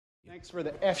Thanks for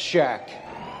the F Shack.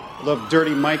 Love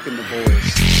Dirty Mike and the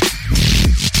boys.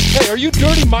 Hey, are you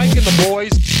Dirty Mike and the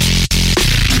boys?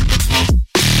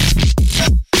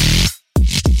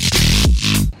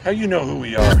 How you know who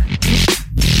we are?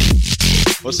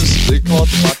 What's this? They call it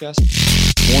the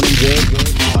podcast? Morning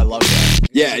Good. Oh, I love that.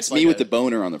 Yeah, it's me with the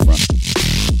boner on the front.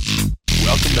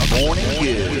 Welcome to Morning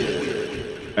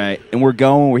Good. All right, and we're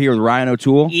here with Ryan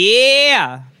O'Toole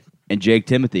Yeah. and Jake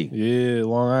Timothy, Yeah,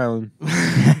 Long Island.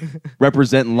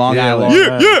 representing Long Yeah, Island.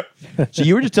 Long Island. So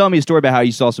you were just telling me a story about how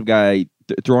you saw some guy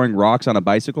throwing rocks on a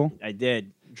bicycle. I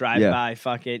did. Drive Yeah. by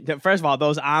fucking... First of all,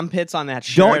 those armpits on that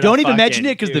shirt Don't are even fucking- mention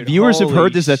it because the dude, viewers have holy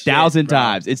heard this shit, 1,000 bro.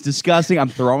 times. It's disgusting. I'm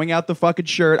throwing out the fucking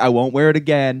shirt. I won't wear it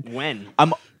again. When?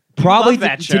 I'm probably Love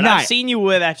that shirt. tonight. I've seen you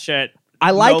wear that shirt. I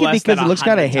like no it less because than it looks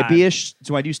kind of 100 times. hippie-ish.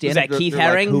 So when I do stand up. that Keith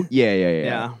Haring? Yeah.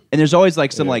 Yeah. And there's always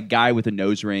like some like guy with a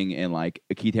nose ring and like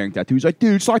a Keith Haring tattoo. He's like,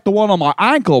 dude, it's like the one on my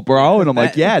ankle, bro. And I'm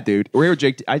like, yeah, dude. We're here with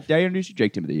Jake. Did I introduce you,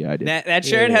 Jake Timothy? Yeah, I did. That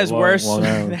shirt Yeah, has Long- worse... Long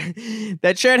Island.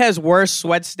 that shirt has worse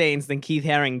sweat stains than Keith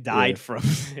Haring died Yeah. from.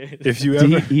 If you He-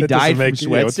 ever, he that died doesn't from make, sweat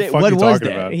yeah, what the stain? fuck What you was talking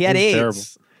that? about? He had It's AIDS. terrible.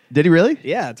 Did he really?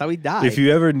 Yeah, that's how he died. If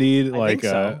you ever need I like think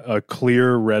so. a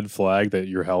clear red flag that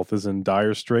your health is in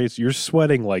dire straits, you're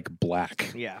sweating like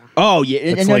black. Yeah. Oh, yeah.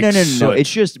 It's No, like no. soot. It's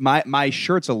just my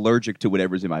shirt's allergic to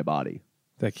whatever's in my body.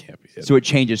 That can't be it. So it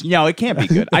changes. No, it can't be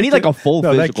good. I need like a full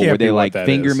No, that physical can't where they be what like that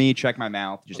finger is. me, check my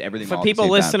mouth, just everything. For all at the people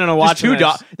same listening time. and Just watching two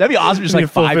this. that'd be awesome. Just Give me like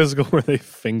a full five. physical where they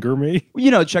finger me.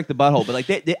 Check the butthole. But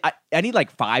like I need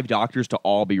like 5 doctors to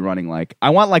all be running. Like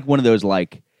I want like one of those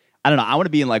like. I don't know. I want to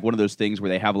be in like one of those things where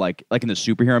they have like in the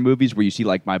superhero movies where you see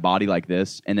like my body like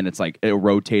this, and then it's like a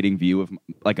rotating view of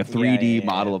like a 3D yeah,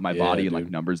 model of my yeah, body and like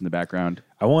dude. numbers in the background.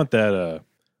 I want that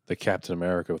the Captain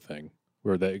America thing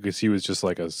where that because he was just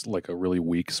like a really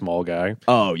weak small guy,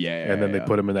 Oh yeah, and then they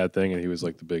put him in that thing and he was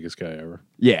like the biggest guy ever.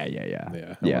 yeah. Yeah, I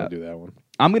Yeah. want to do that one.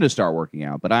 I'm gonna start working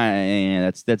out, but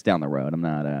that's down the road. I'm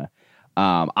not.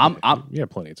 I'm You have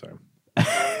plenty of time.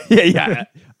 yeah.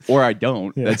 Or I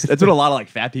don't. Yeah. That's what a lot of like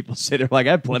fat people say. They're like,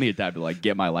 I have plenty of time to like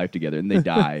get my life together, and they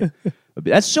die. But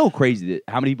that's so crazy that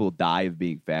how many people die of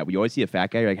being fat. We always see a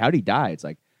fat guy. You're like, how did he die? It's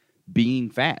like being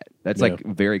fat. That's like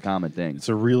a very common thing. It's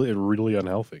really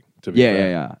unhealthy. To be Yeah. fair.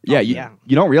 Yeah. Oh, You, yeah.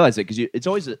 you don't realize it because it's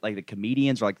always like the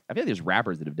comedians or like I feel like there's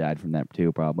rappers that have died from that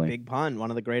too. Probably Big Pun, one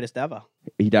of the greatest ever.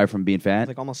 he died from being He fat. was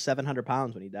like almost 700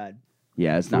 pounds when he died.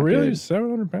 Yeah, it's For not really? good. He was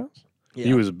 700 pounds? Yeah.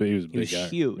 He was a big was guy.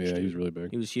 huge, Yeah, he dude. was really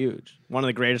big. He was huge. One of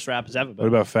the greatest rappers ever. What But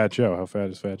about Fat Joe? How fat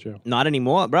is Fat Joe? not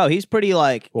anymore, bro. He's pretty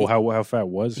like. Well, how fat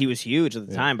was he was huge at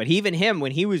the Yeah. time, but even him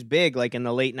when he was big, like in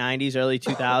the late 90s, early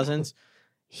 2000s,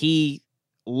 he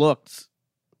looked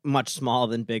much smaller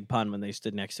than Big Pun when they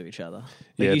stood next to each other. Like,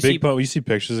 Yeah, you see Big Pun. You see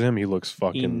pictures of him. He looks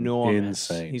fucking enormous.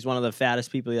 insane. He's one of the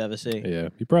fattest people you ever see. Yeah,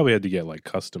 he probably had to get like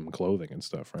custom clothing and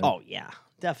stuff, right? Oh yeah,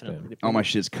 definitely. All my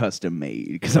shit's custom made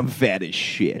because I'm fat as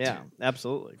shit. Yeah,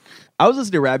 absolutely. I was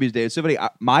listening to rap these days. Somebody,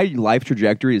 my life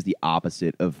trajectory is the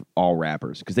opposite of all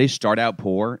rappers because they start out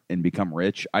poor and become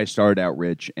rich. I started out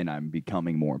rich and I'm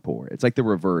becoming more poor. It's like the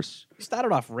reverse. You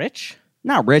started off rich.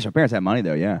 Not rich. My parents had money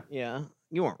though. Yeah. Yeah,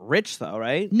 you weren't rich though,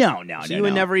 right? No. So you were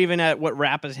never even at what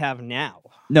rappers have now.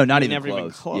 No, not you even never even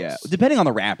close. close. Yeah, depending on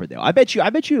the rapper though. I bet you.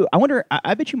 I wonder.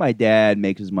 I bet you my dad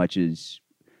makes as much as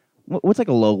what's like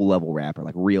a low level rapper,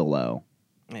 like real low.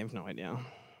 I have no idea.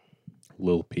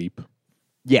 Lil Peep,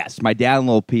 Yes, my dad and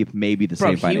Lil Peep may be the Bro,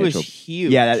 same he financial. was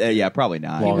huge. Yeah, yeah, probably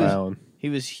not. Long was- Island. He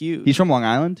was huge. He's from Long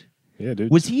Island. Yeah,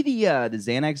 dude. Was he the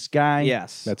Xanax guy?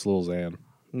 yes. That's Lil Xan.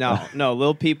 No.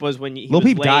 Lil Peep was when he Lil was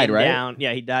Peep laying died, right? down.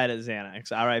 Yeah, he died at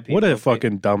Xanax. R.I.P. What Lil a Peep.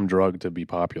 fucking dumb drug to be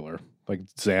popular. Like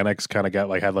Xanax kind of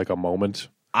had like a moment,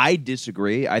 I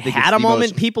disagree. I think Had it's a the moment.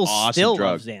 most People awesome still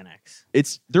drug. love Xanax.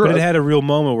 It's there. but it had a real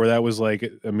moment where that was like,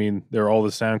 I mean, they're all the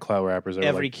SoundCloud rappers. That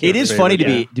Every like, kid It is favorite,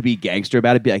 funny yeah. to be gangster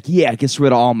about it. Be like, yeah, it gets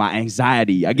rid of all my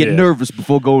anxiety. I get Yeah. nervous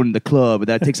before going to the club, and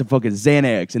then I take some fucking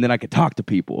Xanax, and then I can talk to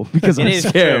people because It I'm is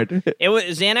scared. true. It was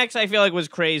Xanax. I feel like was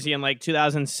crazy in like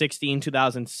 2016,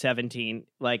 2017.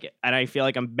 Like, and I feel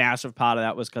like a massive part of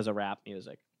that was because of rap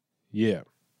music. Yeah,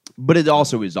 But it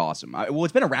also is awesome. Well,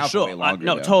 it's been around Sure. for way longer.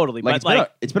 No, though. totally. Like, But, it's been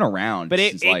like- it's been around. But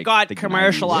since, it like, got the 90s.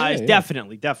 commercialized. Yeah,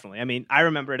 yeah. Definitely. I mean, I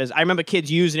remember it as I remember kids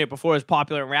using it before it was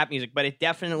popular in rap music, but it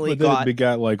definitely but then got. it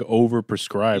got like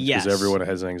overprescribed because Yes. everyone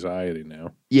has anxiety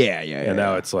now, Yeah. and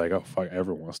now it's like, oh fuck,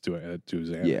 everyone wants to do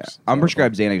Xanax. Yeah, It's I'm horrible.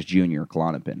 prescribed Xanax Junior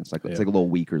Klonopin. It's like Yeah. a little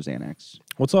weaker Xanax.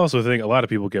 What's also a thing, a lot of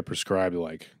people get prescribed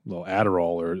like little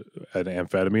Adderall or an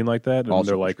amphetamine like that, and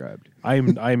Also they're like, prescribed.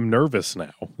 I'm nervous now.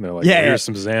 And they're like, Yeah, here's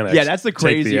some Xanax. Yeah, that's the Take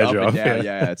crazy the up edge and off. down.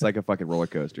 Yeah, it's like a fucking roller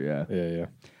coaster. Yeah. yeah.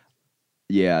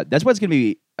 Yeah, that's what's gonna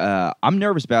be. I'm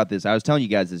nervous about this. I was telling you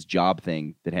guys this job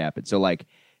thing that happened. So like,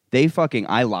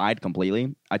 I lied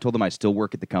completely. I told them I still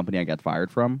work at the company I got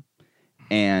fired from.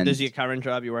 And Does your current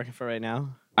job you're working for right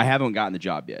now? I haven't gotten the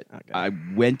job yet. Okay. I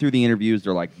went through the interviews.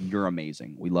 They're like, you're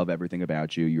amazing. We love everything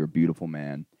about you. You're a beautiful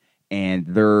man. And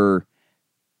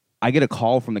I get a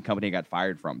call from the company I got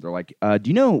fired from. They're like, do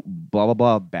you know blah, blah,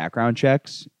 blah background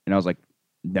checks? And I was like,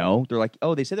 no. They're like,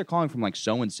 oh, they say they're calling from like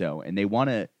so-and-so, and they want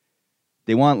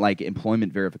like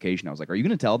employment verification. I was like, are you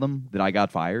going to tell them that I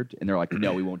got fired? And they're like,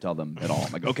 no, we won't tell them at all.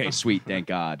 I'm like, okay, sweet, thank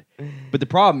God. But the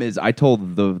problem is I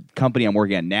told the company I'm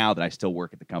working at now that I still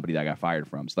work at the company that I got fired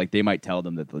from. So like they might tell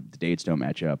them that the dates don't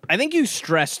match up. I think you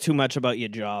stress too much about your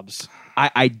jobs.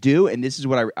 I do, and this is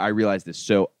what I realized this.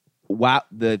 So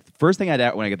the first thing I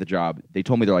did when I got the job, they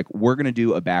told me, they're like, we're going to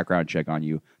do a background check on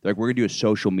you. They're like, we're going to do a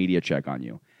social media check on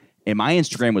you. And my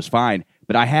Instagram was fine,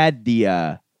 but I had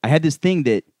this thing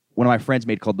that one of my friends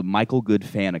made called the Michael Good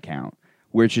fan account,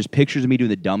 where it's just pictures of me doing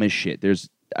the dumbest shit.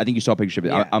 I think you saw a picture of it.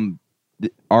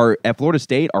 Yeah. At Florida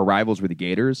State, our rivals were the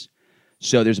Gators.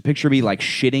 So there's a picture of me like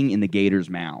shitting in the Gator's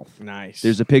mouth. Nice.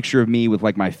 There's a picture of me with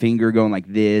like my finger going like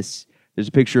this. There's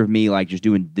a picture of me like just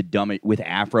doing the dumb with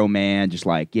Afro Man, just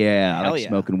like, yeah, I Hell like yeah.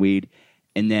 smoking weed.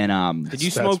 And then Did you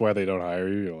That's smoke? why they don't hire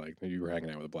you. You're like, you were hanging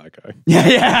out with a black guy.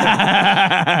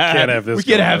 yeah. Can't have this We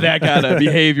can't going have on. that kind of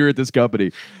behavior at this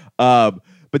company.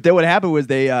 But then what happened was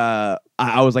I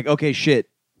was like, okay, shit,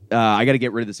 I got to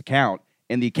get rid of this account.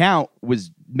 And the account was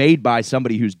made by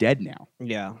somebody who's dead now.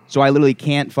 Yeah. So I literally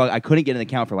I couldn't get an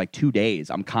account for like 2 days.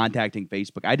 I'm contacting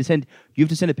Facebook. You have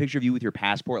to send a picture of you with your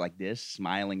passport like this,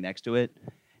 smiling next to it.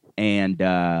 And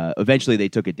eventually they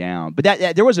took it down. But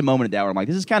that there was a moment of that where I'm like,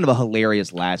 this is kind of a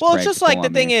hilarious last Well, prank it's just to like pull the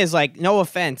on thing me. is, like, no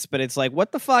offense, but it's like,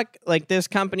 what the fuck? Like, this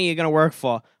company you're gonna work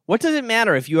for, what does it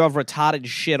matter if you have retarded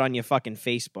shit on your fucking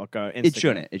Facebook or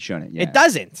Instagram? It shouldn't. Yeah. It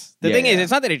doesn't. The Yeah, thing is, yeah.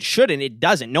 it's not that it shouldn't. It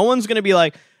doesn't. No one's gonna be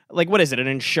like, what is it? An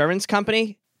insurance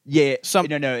company? Yeah,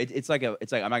 no. It's like I'm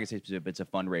not gonna say specific, but it's a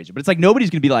fundraiser. But it's like nobody's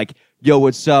gonna be like, "Yo,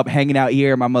 what's up? Hanging out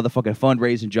here, my motherfucking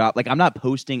fundraising job." Like I'm not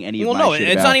posting any Well, of my no, shit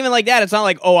it's about- not even like that. It's not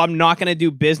like, oh, I'm not gonna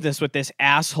do business with this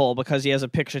asshole because he has a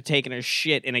picture taking his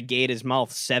shit in a gator's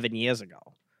mouth 7 years ago.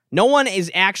 No one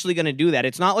is actually gonna do that.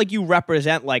 It's not like you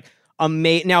represent like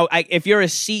now. If you're a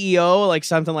CEO, like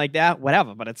something like that,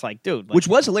 whatever. But it's like, dude, like, which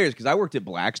was hilarious because I worked at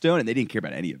Blackstone and they didn't care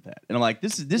about any of that. And I'm like,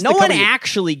 this is no the one company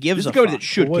actually this gives is a the company fuck. that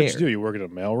should What care. did you do? You work in a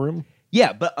mailroom?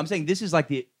 Yeah, but I'm saying this is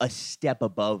like a step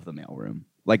above the mailroom,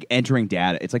 like entering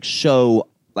data. It's like so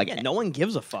like Yeah, no one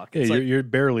gives a fuck. Yeah, It's like, you're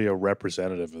barely a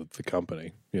representative of the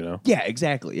company, you know? yeah,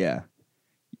 exactly, yeah.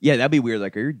 Yeah, that'd be weird.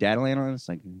 Like, are your data analysts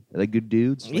like are they good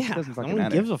dudes? Like, it yeah, doesn't no fucking one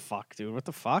matter. gives a fuck, dude. What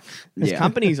the fuck? This Yeah.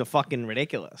 companies are fucking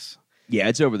ridiculous. Yeah,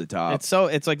 it's over the top. It's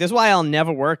like this is why I'll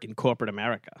never work in corporate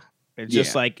America. It's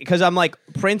just Yeah. like because I'm like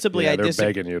principally Yeah, I they're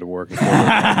disagree. begging you to work.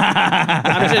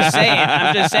 I'm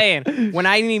just saying. When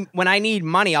I need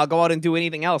money, I'll go out and do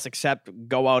anything else except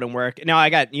go out and work. Now I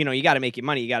got you got to make your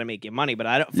money. You got to make your money. But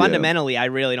I don't, fundamentally, I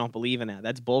really don't believe in that.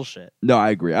 That's bullshit. No, I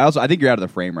agree. I think you're out of the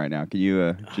frame right now. Can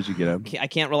you just you get up? I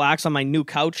can't relax on my new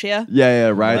couch here. Yeah,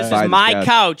 right. This is my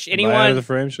couch. Am I out of the Anyone,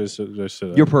 frame? Should I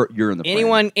sit up? You're in the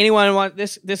frame. anyone want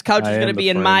this? This couch I is am going to the be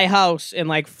in frame. my house in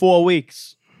like 4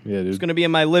 weeks. Yeah, It's dude. going to be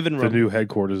in my living The room. new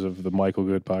headquarters of the Michael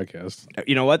Good podcast.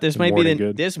 You know what? This The might be Morning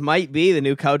Good. this might be the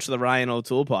new couch of the Ryan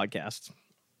O'Toole podcast.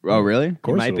 Oh, really? Of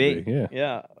course, Might it'll be. Yeah.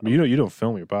 Yeah. But you don't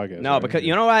film your podcast. No, right? because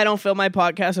you know why I don't film my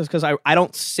podcast is because I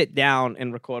don't sit down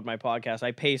and record my podcast.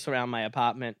 I pace around my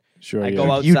apartment. Sure, I yeah.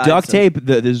 go out- You outside, duct so- tape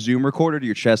the Zoom recorder to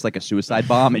your chest like a suicide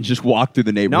bomb and just walk through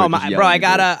the neighborhood. No, just bro, I yelling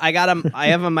at I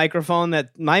have a microphone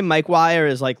that my mic wire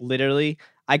is like literally.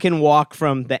 I can walk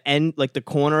from the end, like the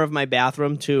corner of my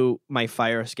bathroom, to my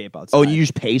fire escape outside. Oh, and you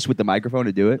just pace with the microphone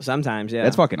to do it? sometimes, yeah.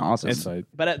 That's fucking awesome. It's like,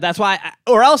 But that's why,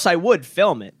 or else I would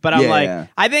film it. But I'm Yeah, like, yeah.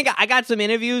 I think I got some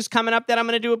interviews coming up that I'm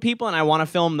going to do with people, and I want to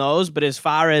film those. But as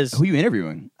far as Who are you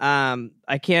interviewing?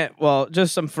 I can't. Well,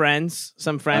 just some friends,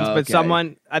 Oh, but okay.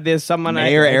 someone. There's someone.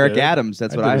 Mayor Eric did it. Adams.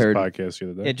 That's what did I this heard. podcast the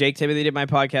other day. Yeah, Jake Timothy did my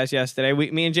podcast yesterday.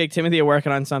 Me and Jake Timothy are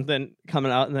working on something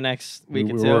coming out in the next week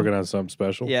or We're two. working on something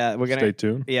special. Yeah, we're gonna Stay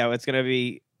tuned. Yeah, it's gonna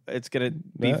be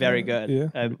very good.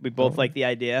 yeah. We both like the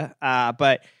idea.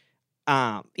 But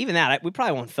even that, we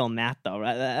probably won't film that though,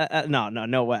 right?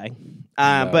 No way.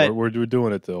 No, But we're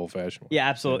doing it the old-fashioned way. yeah,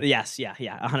 absolutely. Yes, yeah,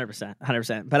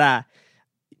 100%. But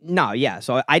no, yeah.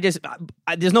 So I just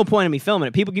there's no point in me filming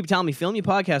it. People keep telling me film your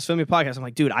podcast. I'm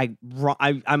like, dude,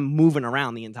 I'm moving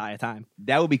around the entire time.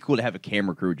 That would be cool to have a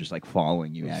camera crew just like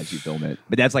following you as you film it.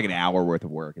 But that's like an hour worth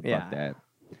of work. And Yeah. fuck that.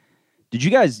 Did you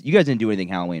guys didn't do anything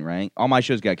Halloween, right? All my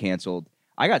shows got canceled.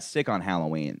 I got sick on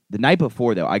Halloween. The night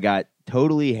before, though, I got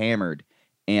totally hammered.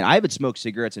 And I haven't smoked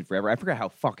cigarettes in forever. I forgot how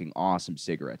fucking awesome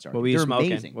cigarettes are. What were you They're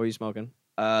smoking? amazing. What were you smoking?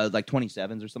 like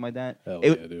 27s or something like that. Hell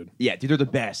It- yeah, dude. Yeah, dude, they're the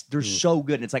best. They're so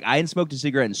good. And it's like I hadn't smoked a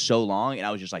cigarette in so long, and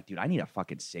I was just like, dude, I need a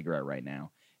fucking cigarette right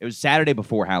now. It was Saturday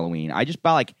before Halloween. I just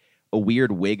bought like a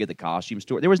weird wig at the costume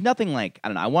store. There was nothing like, I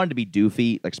don't know, I wanted to be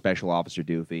doofy, like Special Officer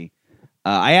Doofy.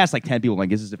 I asked like 10 people,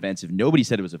 like, is this offensive? Nobody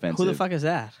said it was offensive. Who the fuck is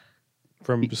that?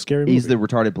 From Scary Movie. He's the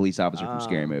retarded police officer from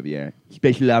Scary Movie, yeah.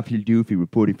 Special Officer Doofy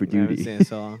reporting for I haven't duty. seen it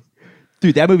so long.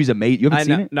 Dude, that movie's amazing. You haven't I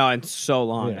seen know, it? no, it's so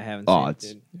long. Yeah. I haven't Oh, seen it's-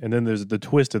 it. Dude. And then there's the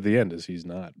twist at the end is he's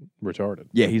not retarded.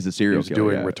 Yeah, he's the He serial was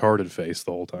killer. doing yeah. retarded face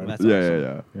the whole time. That's Yeah, awesome.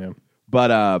 yeah, yeah. Yeah.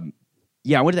 But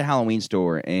yeah, I went to the Halloween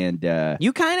store and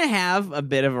You kind of have a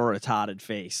bit of a retarded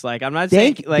face. Like I'm not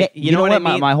saying, like you know what I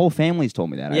mean. My whole family's told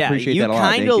me that. I Yeah, appreciate you that a lot.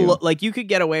 kind Thank of you. look like you could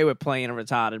get away with playing a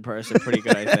retarded person pretty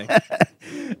good. I think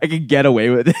I can get away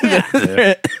with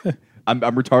it. I'm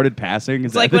retarded passing.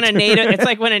 it's like when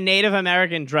a Native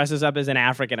American dresses up as an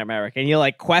African American. You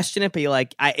like question it, but you're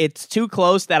like, it's too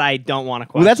close that I don't want to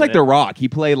question. Well, that's like it. The Rock. He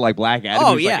played like Black Adam. Oh,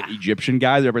 He was, like, yeah. an Egyptian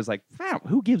guy. Everybody's like, wow,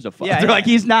 who gives a fuck? Yeah, They're yeah. like,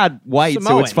 he's not white, so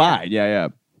Samoan, it's fine. Yeah.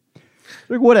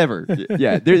 Like whatever.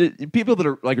 Yeah, there people that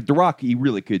are like The Rock. He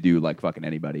really could do like fucking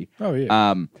anybody. Oh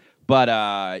yeah.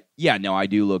 But yeah, no, I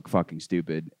do look fucking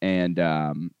stupid, and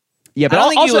yeah, but I don't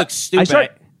think also, you look stupid. I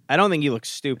I don't think you look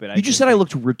stupid. you just said I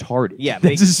looked retarded. Yeah,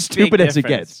 that's as stupid big as it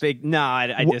difference. gets. Big. No,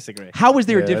 I Wha- disagree. How is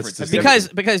there Yeah, a that's difference?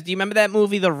 just- Because do you remember that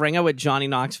movie The Ringer with Johnny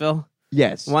Knoxville?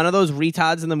 yes, One of those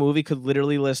retards in the movie could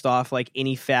literally list off like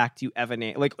any fact you ever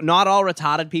name. Like not all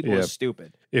retarded people Yeah. are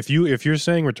stupid. if you're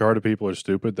saying retarded people are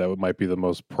stupid, that might be the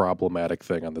most problematic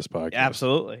thing on this podcast.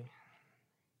 Absolutely.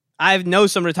 I know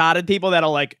some retarded people that are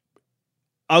like,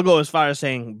 I'll go as far as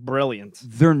saying brilliant.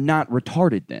 they're not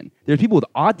retarded. Then there's people with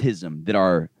autism that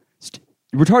are.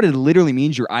 Retarded literally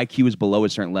means your IQ is below a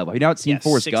certain level. Have you not seen Yeah,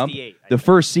 Forrest Gump? 68, I The think.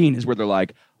 first scene is where they're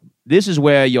like, this is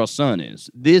where your son is.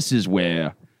 This is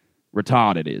where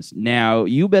retarded is. Now,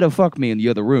 you better fuck me in the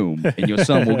other room, and your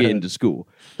son will get into school.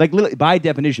 Like, literally, by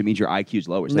definition, it means your IQ is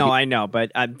lower. It's No, like, I know,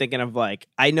 but I'm thinking of like,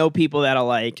 I know people that are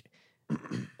like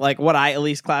what I at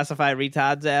least classify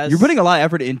retards as. you're putting a lot of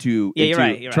effort into, Yeah, you're into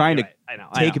right. You're trying right, to you're right.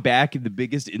 I know. take back the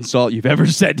biggest insult you've ever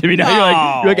said to me. Now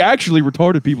No. you're like, actually,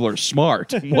 retarded people are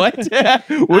smart. What?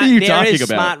 What are you there talking is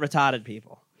about? smart retarded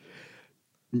people.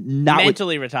 Not with,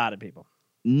 Mentally retarded people.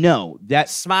 no,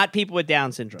 that's Smart people with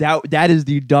Down syndrome. that is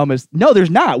the dumbest. No, there's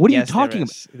not. What are Yes, you talking there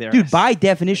about, is. There dude? is. By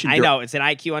definition, I there- know it's an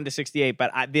IQ under 68,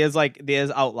 but there's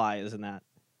outliers in that.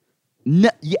 No,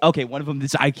 yeah, okay, one of them,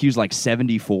 this IQ is like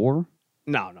 74.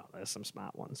 No, there's some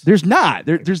smart ones. There's not.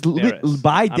 There's There is.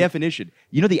 by definition.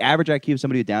 You know, the average IQ of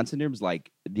somebody with Down syndrome is like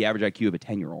the average IQ of a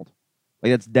 10-year-old.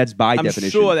 Like that's by I'm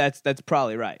definition. sure that's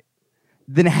probably right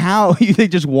Then how you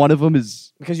think just one of them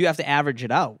is? because you have to average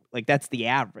it out. Like that's the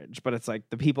average, but it's like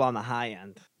the people on the high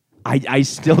end. I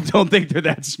still don't think they're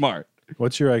that smart.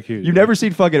 What's your IQ? You've never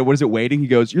seen fucking what is it? Waiting. He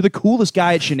goes, "You're the coolest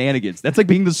guy at shenanigans." That's like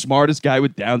being the smartest guy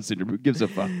with Down syndrome. Who gives a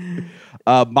fuck?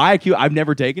 My IQ, I've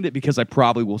never taken it because I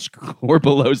probably will score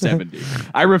below 70.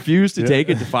 I refuse to take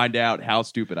it to find out how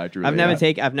stupid I truly I've never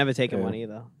am. I've never taken one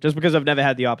either, just because I've never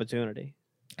had the opportunity.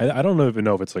 I don't even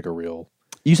know if it's like a real.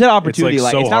 You said opportunity, It's,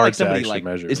 like, like so it's not hard like to somebody actually like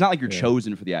measure. it's not like you're Yeah.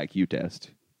 chosen for the IQ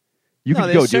test. You No, can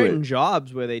there's go do certain it.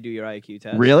 jobs where they do your IQ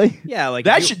test. Really? Yeah, like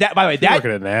That if you- should that by the way If you're that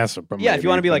working at NASA, yeah, if you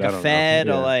want to be like maybe, a but I don't Fed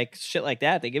know. or Yeah. like shit like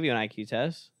that, they give you an IQ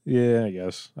test. Yeah, I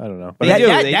guess I don't know. They But do,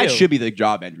 that, they that do. should be the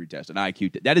job entry test, an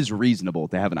IQ. That is reasonable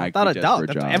to have an IQ Without a test doubt, for a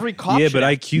that's- job. every cop. yeah, should but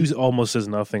have- IQ almost says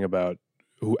nothing about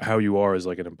how you are as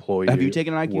like an employee. Have you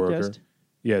taken an IQ worker. test?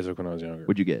 Yeah, it was when I was younger.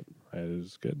 What'd you get? It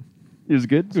was good. It was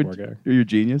good. Smart guy. You're a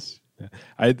genius.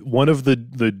 One of the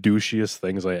douchiest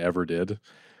things I ever did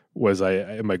was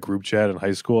in my group chat in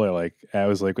high school. I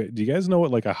was like, "Wait, do you guys know what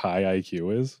like a high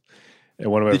IQ is?" And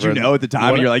one of my Did you friends, know at the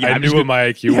time? one- You're like, I I'm knew just what my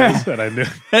IQ Yeah. was, and I knew.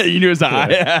 you knew it was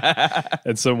high.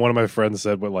 And so one of my friends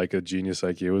said what like a genius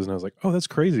IQ is, and I was like, "Oh, that's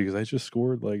crazy," because I just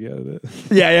scored like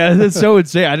yeah, that's so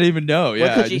insane. I didn't even know.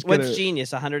 Yeah, what's, I just what's kinda-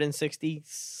 genius? 160?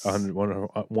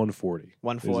 140.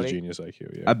 140? is a genius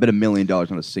IQ. Yeah. I bet $1 million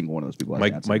on a single one of those people.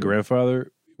 my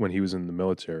grandfather, when he was in the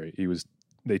military,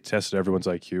 they tested everyone's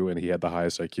IQ, and he had the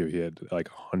highest IQ. He had like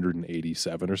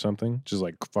 187 or something, which is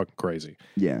like fucking crazy.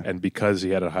 Yeah. And because he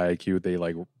had a high IQ,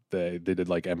 they did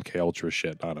like MK Ultra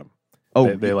shit on him.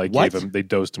 Oh, they like what? they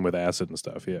dosed him with acid and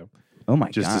stuff. Yeah, Oh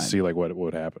my just god. to see like what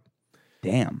would happen.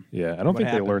 Damn. Yeah, I don't think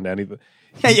happened? they learned anything.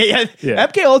 Yeah. Yeah.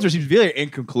 MK Ultra seems very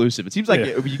inconclusive. It seems like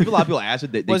Yeah. you give a lot of people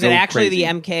acid. They Was go it actually crazy. the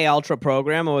MK Ultra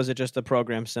program, or was it just a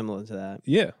program similar to that?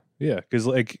 Yeah, because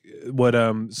like what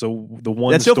so the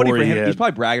one That's so story funny for he him. had, He's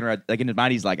probably bragging around. Like in his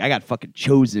mind, he's like, "I got fucking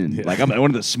chosen. Yeah. Like I'm one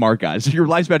of the smart guys. Your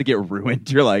life's about to get ruined."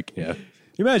 You're like, yeah.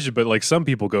 Imagine, but like some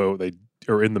people they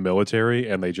are in the military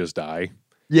and they just die.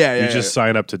 Yeah, You just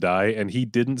sign up to die, and he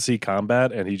didn't see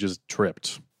combat, and he just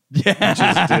tripped. yeah.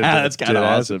 just did- That's kind of did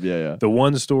awesome. Yeah. The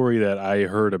one story that I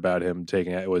heard about him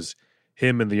taking it was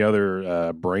him and the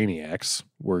other brainiacs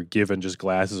were given just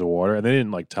glasses of water, and they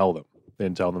didn't like tell them. They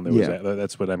didn't tell them there was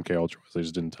that's what MK Ultra was. They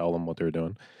just didn't tell them what they were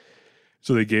doing.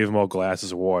 So they gave them all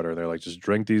glasses of water. They're like, just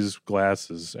drink these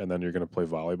glasses, and then you're going to play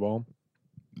volleyball.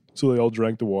 So they all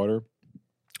drank the water,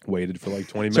 waited for like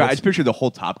 20 minutes. So I just picture the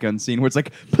whole Top Gun scene where it's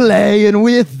like playing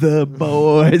with the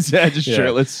boys, just Yeah.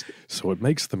 shirtless. So it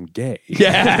makes them gay.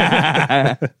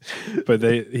 Yeah. But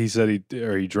he said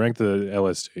he drank the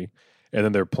LSD, and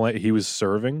then they're playing. He was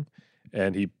serving,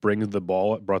 and he brought the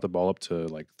ball up to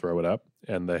like throw it up,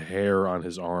 and the hair on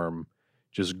his arm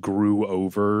just grew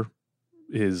over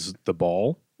the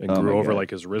ball and Oh grew my over God. like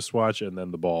his wristwatch, and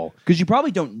then the ball. Because you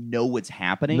probably don't know what's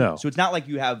happening. No. So it's not like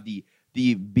you have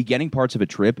the beginning parts of a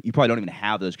trip. You probably don't even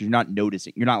have those because you're not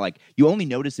noticing. You're not like, you only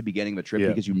notice the beginning of a trip Yeah.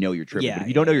 because you know you're tripping. Yeah, but if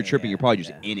you don't know yeah, you're tripping, yeah, you're probably just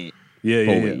yeah. in it Yeah,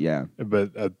 fully. yeah.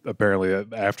 But apparently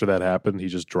after that happened, he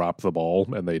just dropped the ball,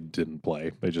 and they didn't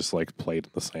play. They just like played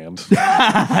in the sand.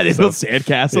 They built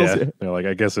sandcastles. Yeah. They're like,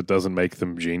 I guess it doesn't make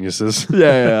them geniuses.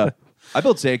 Yeah. I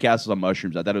built sandcastles on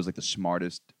mushrooms. I thought it was like the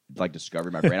smartest like discovery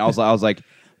in my brain. I was like,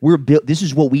 we're built. This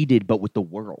is what we did, but with the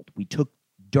world. We took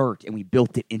dirt and we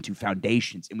built it into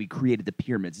foundations and we created the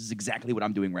pyramids. This is exactly what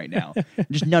I'm doing right now.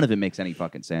 Just none of it makes any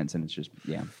fucking sense, and it's just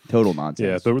total Yeah,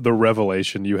 nonsense. the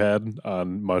revelation you had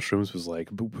on mushrooms was like,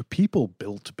 but people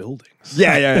built buildings.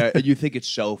 Yeah. And you think it's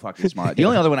so fucking smart. The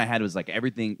only other one I had was like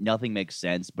nothing makes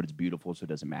sense, but it's beautiful, so it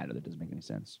doesn't matter. That doesn't make any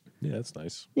sense. Yeah, that's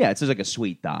nice. Yeah, it's just like a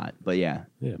sweet thought, but Yeah.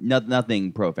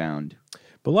 nothing profound.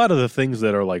 But a lot of the things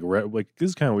that are like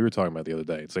this is kind of what we were talking about the other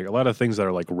day. It's like a lot of things that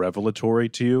are like revelatory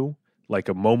to you, like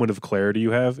a moment of clarity you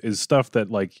have, is stuff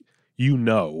that like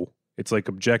it's like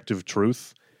objective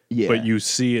truth, Yeah, but you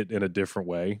see it in a different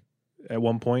way at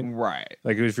one point. right.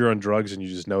 Like if you're on drugs and you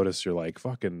just notice you're like,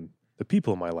 fucking the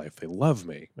people in my life, they love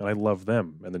me and I love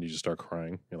them, and then you just start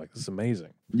crying. You're like, this is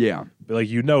amazing. Yeah, But like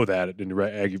that in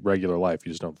regular life,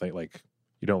 you just don't think like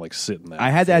you don't like sit in that. I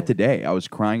had that feeling. today. I was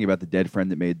crying about the dead friend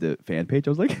that made the fan page.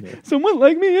 I was like, someone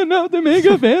like me enough to make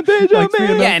a fan page of me.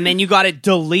 Yeah, and then you got it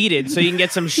deleted so you can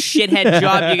get some shithead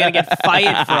job you're gonna get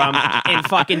fired from in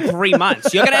fucking 3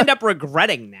 months. You're gonna end up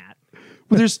regretting that.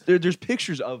 Well, there's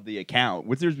pictures of the account.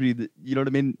 Would there be you know what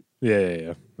I mean?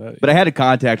 Yeah. But I had to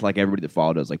contact like everybody that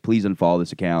followed us. Like, please unfollow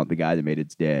this account. The guy that made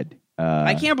it's dead.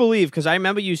 I can't believe, because I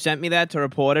remember you sent me that to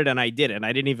report it, and I didn't.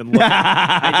 I didn't even look.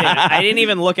 I didn't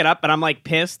even look it up, but I'm like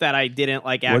pissed that I didn't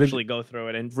like actually go through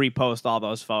it and repost all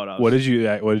those photos. What did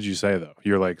you say though?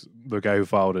 You're like, the guy who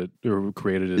followed it or who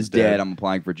created it Is dead. I'm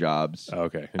applying for jobs. Oh,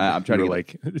 okay. I'm trying to You're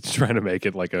get like it's trying to make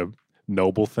it like a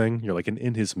noble thing. You're like,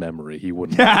 in his memory, he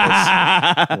wouldn't. Like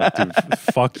this. Like, dude,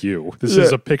 fuck you. This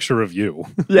is a picture of you.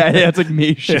 yeah, it's like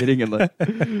me shitting and like,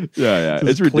 yeah. This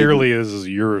It's ridiculous. clearly this is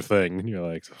your thing. And you're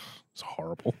like, it's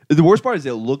horrible. The worst part is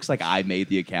it looks like I made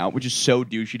the account, which is so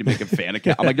douchey to make a fan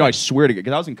account. I'm like, no, I swear to God,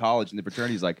 because I was in college and the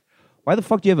fraternity's like, why the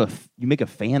fuck do you make a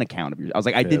fan account of yours? I was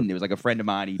like, I didn't. It was like a friend of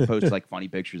mine. He posted like funny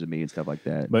pictures of me and stuff like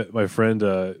that. My friend,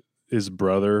 his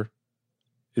brother,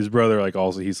 like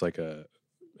also he's like a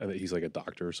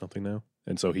doctor or something now,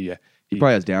 and so he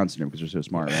Probably has Down syndrome because they're so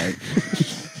smart, right?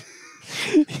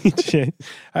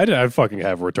 I'd fucking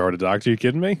have a retarded doctor. You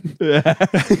kidding me?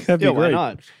 That'd be Yeah, why great.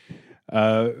 not?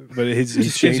 But he Just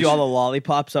gives changed. you all the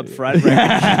lollipops up front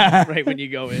right when you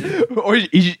go in. Or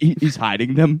he's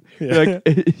hiding them. Like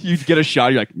you get a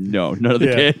shot, you're like, no, none of the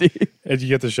Yeah. candy. And you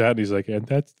get the shot, and he's like, and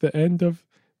that's the end of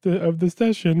the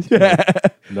session.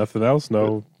 Nothing else.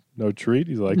 No treat.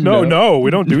 He's like, no,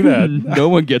 we don't do that. No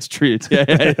one gets treats. Yeah.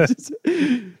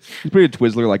 You put a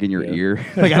Twizzler like in your ear.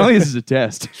 Like, I don't think this is a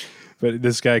test. But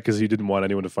this guy, because he didn't want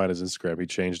anyone to find his Instagram, he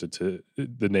changed it to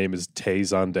the name is Tay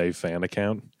Zonday fan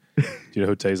account. Do you know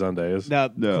who Tay Zonday is?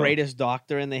 The No. greatest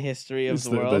doctor in the history of It's the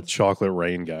the world. chocolate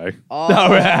rain guy.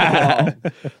 Oh,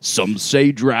 Some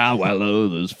say dry while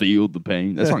others feel the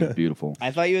pain. That song is beautiful.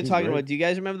 I thought you were talking great. about. Do you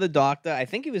guys remember the doctor? I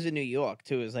think he was in New York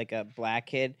too. It was like a black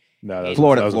kid. No, that was,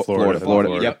 Florida, that was in Florida.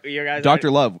 Florida. Yep. You guys, Dr.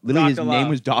 Love. Literally, Dr. his name Love.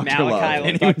 was Dr. Malachi Love. Love.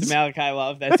 And he Dr. was- Malachi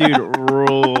Love. That dude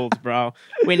ruled, bro.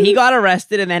 When he got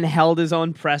arrested and then held his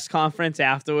own press conference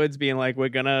afterwards, being like, "We're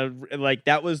gonna like,"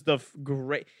 that was the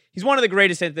great. He's one of the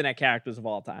greatest internet characters actors of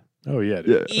all time. Oh yeah,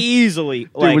 dude. Easily.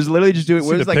 Dude Like, was literally just doing. See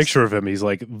What the was like? picture of him. He's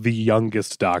like the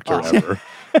youngest doctor Oh. ever.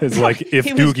 It's like if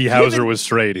He was Doogie Howser giving- was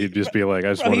straight, he'd just be like, I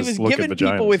just bro, he want was to look at giving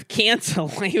vaginas. people with cancer.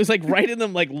 Like, he was like writing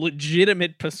them like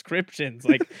legitimate prescriptions,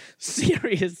 like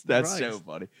serious. That's drugs. so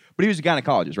funny. But he was a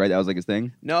gynecologist, right? That was like his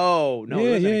thing. No, yeah,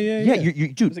 it was Yeah, you He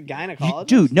dude. was a gynecologist.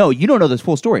 Dude, no, you don't know this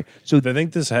full story. So, I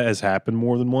think this has happened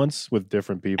more than once with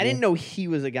different people. I didn't know he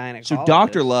was a gynecologist. so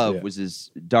Dr. Love Yeah. was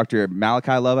his Dr.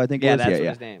 Malachi Love, I think. Yeah, it was. that's what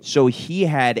his name. So he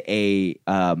had a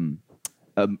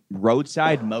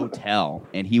roadside motel,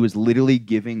 and he was literally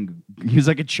giving. He was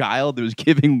like a child that was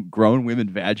giving grown women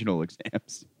vaginal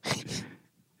exams.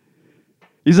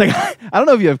 He's like, I don't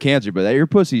know if you have cancer, but your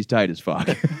pussy's tight as fuck.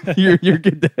 you're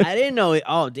good. I didn't know.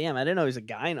 Oh, damn! I didn't know he was a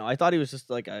gyno. I thought he was just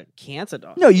like a cancer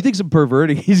doctor. No, you think some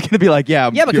perverting? He's gonna be like, yeah,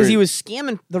 I'm Yeah, because cured. he was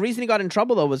scamming. The reason he got in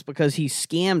trouble though was because he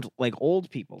scammed like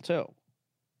old people too.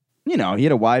 You know, he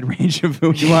had a wide range of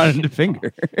who he wanted to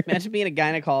finger. Imagine being a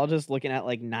gynecologist looking at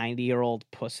like 90-year-old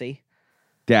pussy.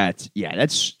 That's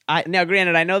Now,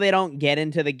 granted, I know they don't get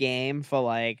into the game for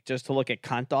like just to look at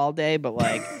cunt all day, but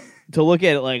like to look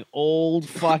at like old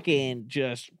fucking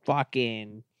just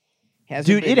fucking.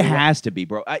 Dude, it has to be,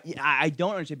 bro. I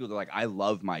don't understand people that are like, I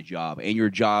love my job, and your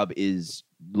job is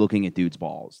looking at dudes'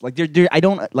 balls. Like,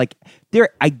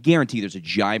 I guarantee there's a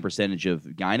giant percentage of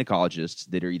gynecologists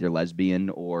that are either lesbian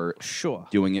or Sure.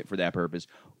 doing it for that purpose,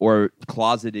 or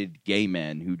closeted gay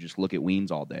men who just look at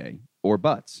weens all day, or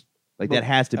butts. Like, that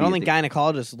has to I be. don't a think thing.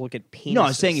 gynecologists look at penises. No,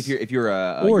 I'm saying if you're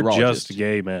a or urologist. just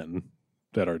gay men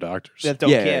that are doctors. that don't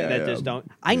Yeah, care, yeah, that yeah. just don't.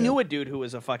 I knew a dude who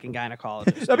was a fucking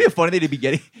gynecologist. That'd be a funny thing to be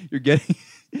getting. You're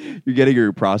getting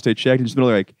your prostate checked, and just be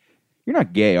like, you're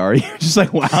not gay, are you? Just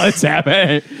like, wow, it's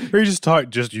happening. Or you just talk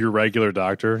just your regular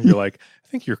doctor. You're like, I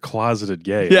think you're closeted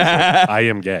gay. It's Yeah. like, I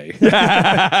am gay.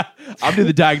 I'm doing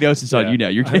the diagnosis on Yeah. you now.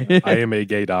 You're gay. I am a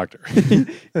gay doctor.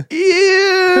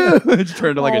 Ew! It's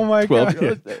turned to like Oh a my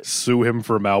 12-year-old. God. Sue him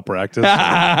for malpractice.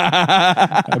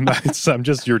 I I'm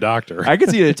just your doctor. could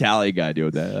see an Italian guy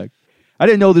doing that. Like, I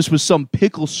didn't know this was some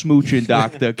pickle smooching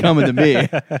doctor coming to me.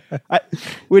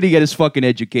 Where'd he get his fucking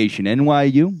education?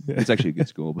 NYU? It's actually a good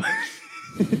school. But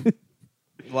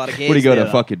A lot of gays. what do you go there, to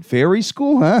though. fucking fairy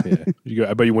school, huh? Yeah.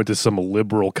 I bet you went to some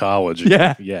liberal college.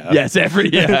 Yeah. Yeah. Yes,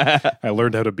 yeah. I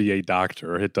learned how to be a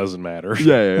doctor. It doesn't matter.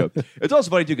 Yeah. It's also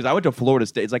funny too because I went to Florida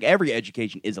State. It's like every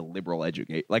education is a liberal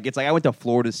education. Like it's like I went to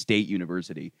Florida State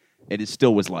University, and it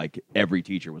still was like every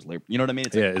teacher was liberal. You know what I mean?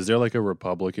 It's Yeah. Is there like a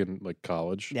Republican like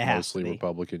college? There has to Mostly be.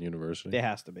 Republican university. There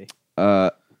has to be.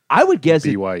 like I would guess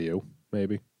it, BYU,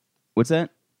 maybe. what's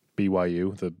that?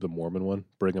 BYU, the Mormon one.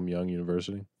 Brigham Young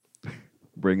University.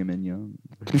 Bring him in young.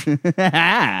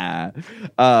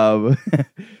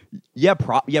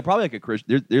 Probably like a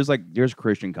Christian. There's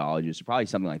Christian colleges, so probably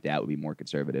something like that would be more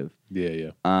conservative.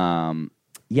 Yeah.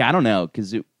 Yeah, I don't know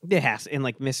because. There has in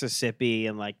like Mississippi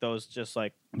and like those just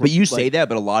like. But you like, say that,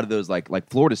 but a lot of those like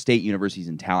Florida State University's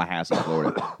in Tallahassee,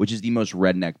 Florida, which is the most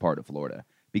redneck part of Florida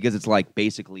because it's like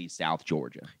basically South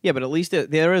Georgia. Yeah, but at least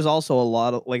there is also a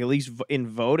lot of like at least in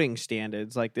voting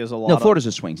standards, like there's a lot. No, of, Florida's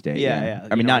a swing state. Yeah, Yeah, yeah,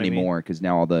 I you mean, know not what I mean? anymore because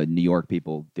now all the New York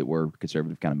people that were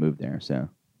conservative kind of moved there. So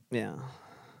Yeah.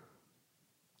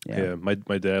 Yeah. My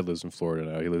dad lives in Florida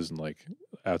now. He lives in like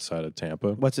outside of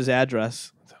Tampa. What's his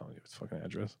address? I'm telling you his fucking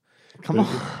address. Come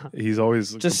on. He's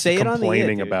always Just say it on the air,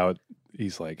 complaining dude. about.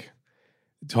 He's like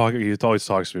talking. He always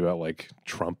talks to me about like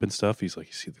Trump and stuff. He's like,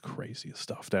 you see the craziest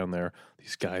stuff down there.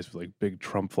 These guys with like big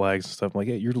Trump flags and stuff. I'm like,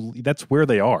 yeah, that's where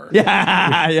they are.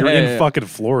 yeah, You're in fucking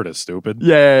Florida, stupid.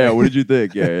 Yeah. What did you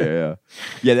think? Yeah.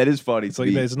 Yeah, that is funny. It's like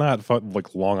it's not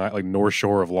like like North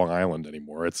Shore of Long Island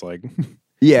anymore. It's like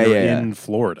yeah, you're yeah. in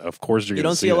Florida. Of course, you're. You gonna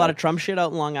don't see a lot that. of Trump shit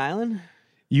out in Long Island?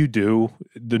 You do.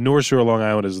 The North Shore of Long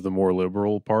Island is the more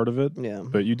liberal part of it. Yeah.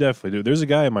 But you definitely do. There's a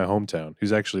guy in my hometown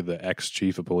who's actually the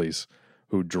ex-chief of police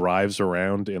who drives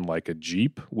around in like a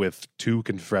Jeep with 2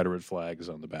 Confederate flags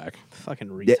on the back. Fucking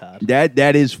retard.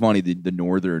 That is funny. The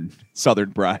northern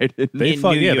southern pride. They In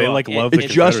fuck, New yeah, they York, like love it's the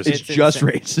just Confederacy.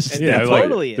 racist. Yeah, It like,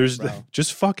 totally is, there's bro.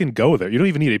 just fucking go there. You don't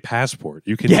even need a passport.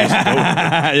 You can just go there.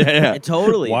 yeah. It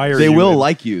totally. Why are They you will in-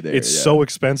 like you there. It's yeah. so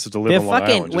expensive to live They're on Long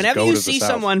fucking. Island. Just Whenever go you to the see South.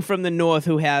 someone from the north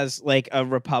who has like a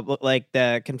republic, like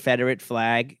the Confederate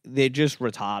flag, they're just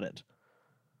retarded.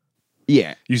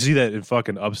 Yeah. You see that in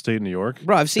fucking upstate New York,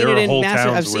 Bro, I've seen There it are in whole massive.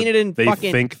 towns I've seen where it in they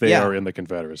fucking. think they yeah. are in the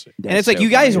Confederacy. And it's like so you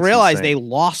guys funny. It's realize insane. they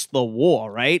lost the war,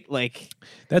 right? Like,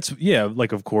 That's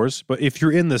like of course, but if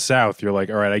you're in the South, you're like,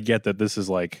 all right, I get that this is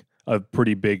like a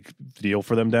pretty big deal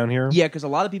for them down here. Yeah, because a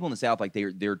lot of people in the South, like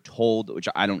they're told, which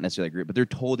I don't necessarily agree, but they're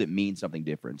told it means something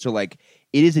different. So like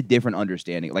it is a different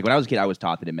understanding. Like when I was a kid, I was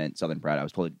taught that it meant Southern pride. I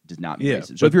was told it does not mean Yeah,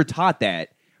 racist. So if you're taught that,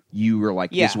 you were like,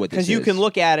 Yeah, this is what this because is. you can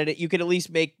look at it. You could at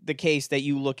least make the case that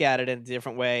you look at it in a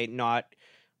different way, not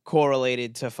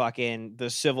correlated to fucking the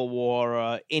Civil War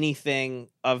or anything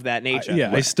of that nature.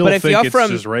 I still But if think you're it's from-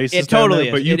 just racist. it totally down there,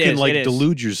 is. But you It can is. like It is.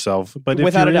 delude yourself. But if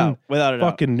without you're a doubt, in without a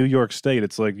doubt. fucking New York State,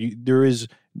 it's like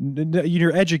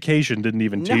your education didn't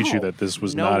even teach you No. that this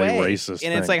was No not way. a racist And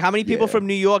thing. it's like, how many people Yeah. from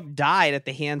New York died at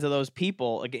the hands of those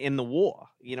people like, in the war?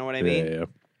 You know what I mean? yeah.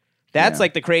 That's Yeah.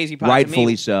 like the crazy part. rightfully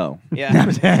to me. so.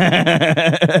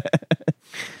 Yeah.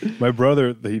 My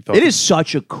brother, he thought It is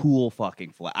such a cool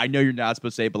fucking flag. I know you're not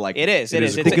supposed to say, but like It is. It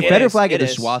is. The It's- it Confederate is, flag and it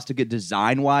the is. swastika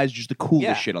design wise, just the coolest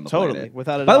Yeah, shit on the totally, planet.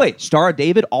 without a By the doubt. way, Star of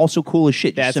David also cool as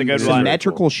shit. Just That's a some good one.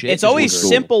 symmetrical shit. It's just always looks cool.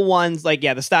 simple ones. Like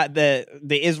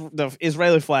the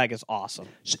Israeli flag is awesome.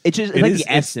 It's just It like is-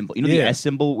 the S symbol. You know the yeah. S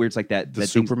symbol where it's like that. the that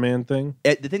thing- Superman thing.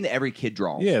 the thing that every kid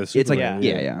draws. Yeah, the it's like Superman,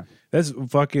 yeah, yeah. yeah. That's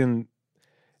fucking.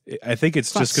 I think it's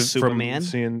It's not just 'cause from Superman.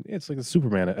 seeing. It's like a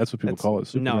Superman. That's what people That's- call it.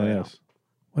 Superman. no. S.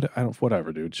 What? I don't.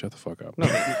 Whatever, dude. Shut the fuck up.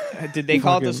 Did they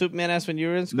call it the Fucking- Superman S when you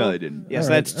were in school? No, they didn't. Yes, All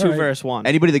that's right, 2 all right. verse 1.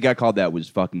 Anybody that got called that was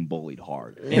fucking bullied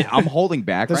hard. And I'm holding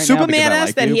back The right now. Superman because I S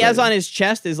like that you, he has but- on his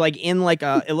chest is like in like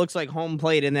a. It looks like home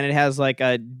plate, and then it has like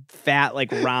a fat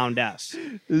like round S. This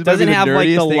might be doesn't the have, like,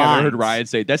 nerdiest the thing I've ever heard lines. Ryan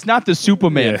say. That's not the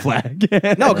Superman Yeah. flag.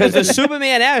 No, because the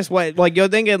Superman S, what like you're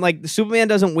thinking like the Superman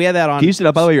doesn't wear that on. Can you sit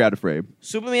up? By the way, you're out of frame.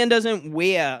 Superman doesn't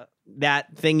wear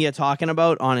that thing you're talking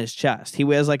about on his chest. He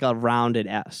wears like a rounded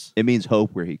S. It means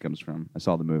hope where he comes from. I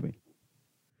saw the movie.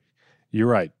 You're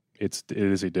right. It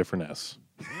is a different S.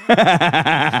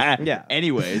 Yeah.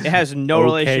 Anyways, It has no Okay,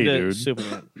 relation to dude.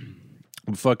 Superman.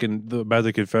 About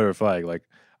the Confederate flag. Like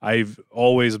I've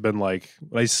always been like,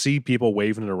 when I see people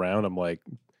waving it around, I'm like,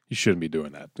 you shouldn't be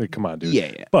doing that. Like, come on, dude.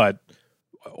 Yeah. But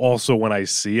also when I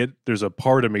see it, there's a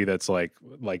part of me that's like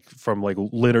from like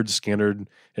Leonard Skinner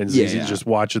and ZZ Yeah. just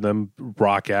watching them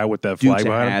rock out with that Dukes flag of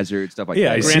behind 'em. Hazzard, stuff like Yeah,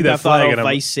 that. I see Grand that Theft flag Auto and I'm-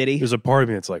 Vice City. There's a part of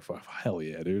me that's like, hell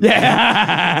yeah, dude.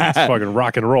 Yeah. It's fucking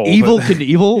rock and roll. Evil but-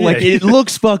 Knievel. Yeah, Like yeah. it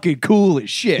looks fucking cool as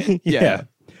shit. Yeah.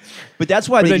 But that's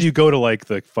why But they then just- you go to like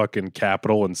the fucking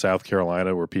Capitol in South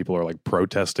Carolina where people are like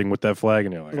protesting with that flag,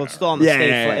 and you're like, Well, it's "Ah." still on the Yeah, state.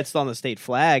 yeah, yeah. It's still on the state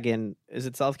flag, and is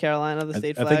it South Carolina the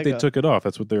state I flag? think they or- took it off.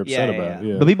 That's what they're upset Yeah, yeah, about.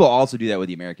 yeah. Yeah. But people also do that with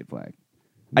the American flag.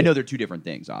 I know they're two different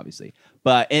things, obviously.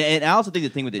 But and I also think the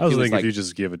thing with it I was too is thinking like if you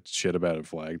just give a shit about a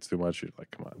flag it's too much, you're like,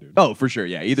 come on, dude. oh, for sure,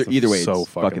 yeah. Either way, it's so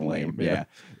fucking fucking lame. lame, Yeah.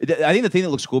 I think the thing that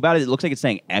looks cool about it looks like it's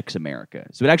saying "Ex America,"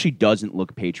 so it actually doesn't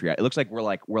look patriotic. It looks like we're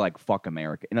like fuck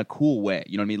America in a cool way.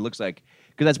 You know what I mean? It looks like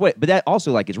because that's what. But that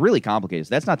also like is really complicated.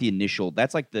 So that's not the initial.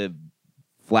 That's like the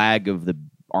flag of the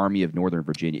Army of Northern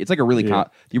Virginia. It's like a really Yeah.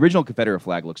 the original Confederate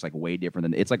flag looks like way different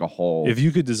than it's like a whole. If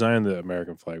you could design the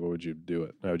American flag, what would you do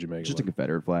it? How would you make just it a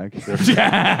Confederate flag. look?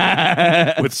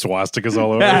 with swastikas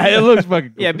all over Yeah, it? it looks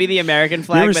fucking cool. Yeah, be the American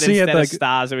flag, ever but see it, instead like- of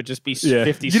stars, it would just be Yeah.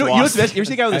 50 You know what's the best? swastikas. You ever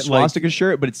see a guy with a Like- swastika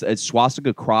shirt, but it's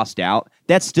swastika crossed out?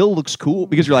 That still looks cool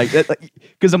because you're like,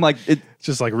 because I'm like, It's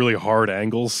just like really hard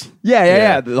angles.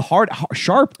 yeah. The hard,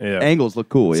 sharp Yeah. angles look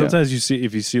cool. Yeah. Sometimes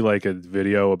if you see like a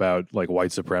video about like white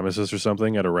supremacists or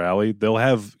something at a rally, they'll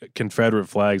have Confederate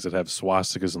flags that have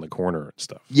swastikas in the corner and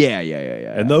stuff. Yeah.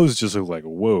 And those just look like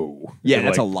whoa. Yeah, They're,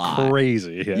 that's like, a lot.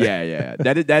 Crazy. yeah.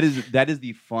 That is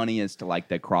the funniest like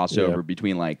that crossover Yeah.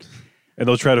 between like And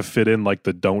they'll try to fit in like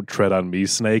the "Don't Tread on Me"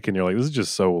 snake, and you're like, this is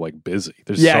just so like busy.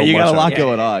 There's so you got a much lot on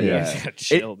going on. Yeah. Yeah,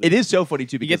 Chill, it dude. is so funny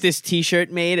too You because get this T-shirt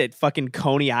made at fucking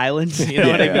Coney Island. You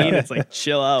know what I Yeah. mean? It's like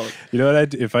chill out. You know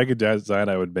what? If I could design,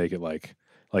 I would make it like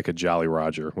a Jolly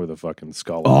Roger with a fucking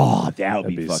skull. Oh, that would That'd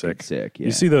be be fucking sick. sick. Yeah.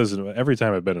 You see those every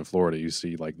time I've been in Florida. You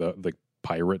see like the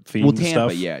pirate themed well, Tampa,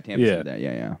 stuff. yeah, Tampa Yeah. did that.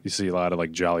 Yeah. You see a lot of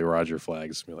like Jolly Roger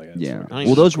flags. You're like, that's Yeah. fucking- Nice.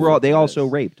 Well, those were all. They Cool. also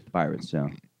raped pirates. So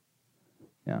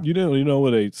You know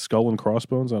what a skull and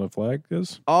crossbones on a flag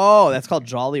is? Oh, that's called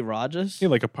Jolly Rogers? Yeah,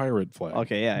 like a pirate flag.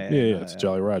 Okay, yeah. Yeah, it's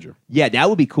Jolly Roger. yeah, that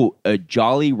would be cool.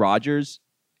 Jolly Rogers.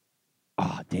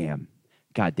 Oh damn.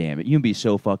 God damn it! You'd be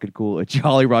so fucking cool. A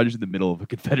Jolly Rogers in the middle of a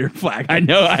Confederate flag. I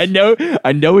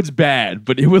know it's bad,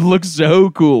 but it would look so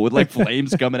cool with like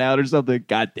flames coming out or something.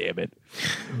 God damn it!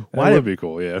 That would be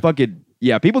cool. Yeah. Fucking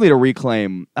yeah! People need to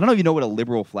reclaim. I don't know if you know what a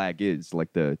liberal flag is,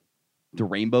 like the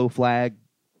rainbow flag.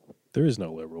 There is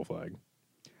no liberal flag.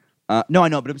 No, I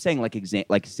know, but I'm saying like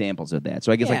examples of that.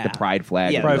 So I guess like Yeah. the pride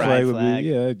flag. Yeah, Pride Pride flag would flag. be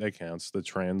yeah, that counts. The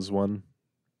trans one.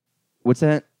 What's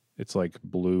that? It's like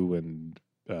blue and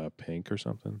pink or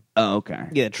something. Oh, okay.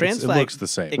 Yeah, the trans It flag. looks the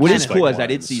same. it What kinda is Just cool like is I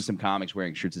did lines. see some comics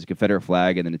wearing shirts as a Confederate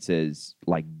flag, and then it says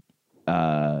like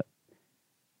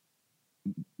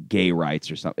gay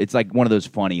rights or something. It's like one of those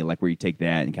funny, like where you take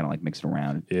that and kind of like mix it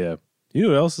around. Yeah. You know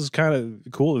what else is kind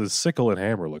of cool? The sickle and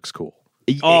hammer looks cool.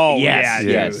 Oh, yes, yeah,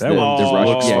 yes. that the, one the just Rush-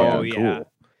 looks yeah, fucking yeah.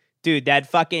 cool. Dude, that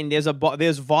fucking there's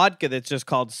vodka that's just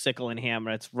called Sickle and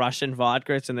Hammer. It's Russian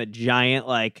vodka. It's in the giant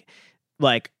like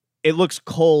it looks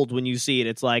cold when you see it.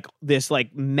 It's like this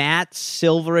like matte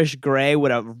silverish gray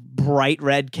with a bright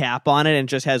red cap on it, and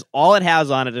just has all it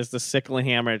has on it is the Sickle and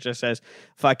Hammer. It just says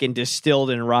fucking distilled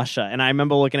in Russia. And I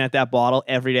remember looking at that bottle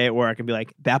every day at work and be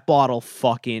like, that bottle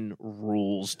fucking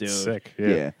rules, dude. Sick.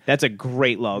 Yeah. That's a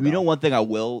great logo. You know, one thing I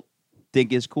will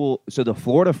think is cool. So the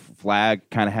Florida flag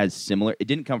kind of has similar. It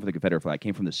didn't come from the Confederate flag. It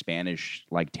came from the Spanish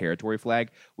like territory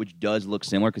flag, which does look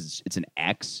similar because it's an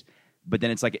X. But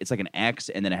then it's like an X,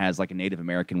 and then it has like a Native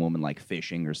American woman like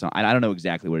fishing or something. I don't know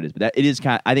exactly what it is, but that it is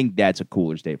kind. I think that's a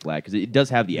cooler state flag because it does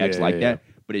have the X that,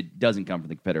 but it doesn't come from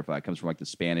the Confederate flag. It comes from like the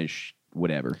Spanish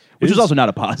whatever, which is also not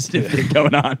a positive thing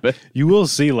going on. But you will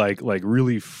see like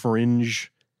really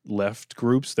fringe left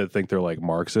groups that think they're like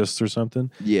Marxists or something.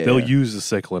 Yeah, they'll use the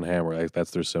Sickle and Hammer, like that's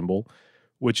their symbol,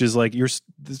 which is like it's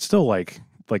still like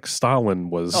Stalin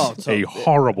was a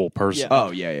horrible person. Yeah.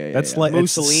 Oh yeah. That's yeah. like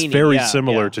Mussolini, it's very yeah,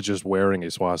 similar yeah. to just wearing a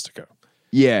swastika.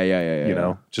 Yeah. You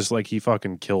know, just like he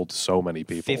fucking killed so many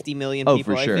people. 50 million Oh,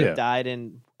 people, for I sure. think, Yeah. died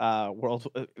in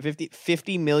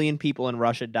 50 million people in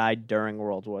Russia died during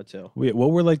World War II.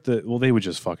 What were like they would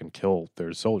just fucking kill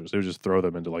their soldiers. They would just throw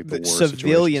them into like the worst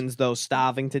civilians, though,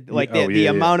 starving to like Yeah, the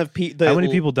amount of people. How many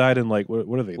people died in like what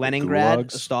are they? Leningrad, The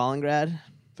gulags? Stalingrad.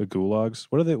 The gulags.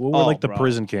 What are they? What were Oh, like the bro.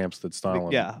 prison camps that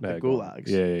Stalin? yeah, the had going? gulags.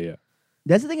 Yeah.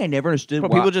 That's the thing I never understood.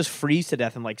 But why- people just freeze to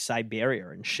death in like Siberia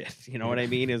and shit. You know what I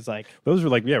mean? It's like, Those were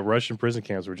like Russian prison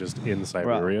camps were just in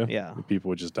Siberia. yeah. People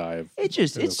would just die of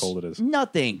It's how cold it is.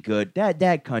 nothing good.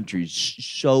 That country's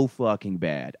so fucking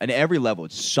bad on every level.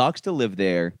 It sucks to live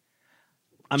there.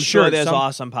 I'm Sure, sure there's some-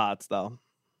 awesome parts though.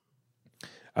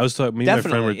 I was talking. Me and my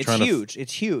friend were Definitely, it's trying to. huge.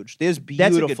 It's huge. There's That's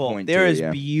a good beautiful. point, There too, is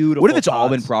yeah. beautiful. What if it's all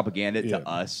been parts. propaganda Yeah. to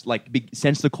us, like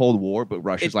since the Cold War? But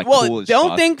Russia's like well, cool as don't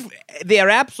fuck. think there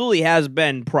absolutely has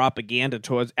been propaganda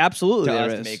towards. Absolutely, to there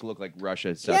us is. to make it look like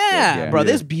Russia. Sucks Yeah, big. bro.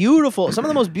 There's beautiful. Some of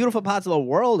the most beautiful parts of the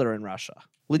world are in Russia.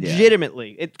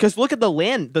 Legitimately, because look at the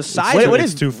land, the size. What- of what it.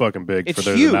 It's too fucking big It's for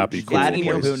there huge. to not be cool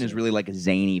Vladimir places. Putin is really like a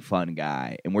zany, fun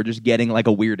guy, and we're just getting like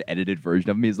a weird edited version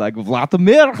of him. He's like,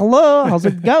 Vladimir, hello, how's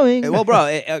it going? Well,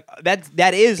 bro,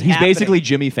 that is. He's happening. basically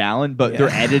Jimmy Fallon, but they're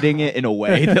editing it in a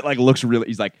way that like looks really.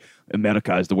 He's like,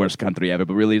 America is the worst country ever,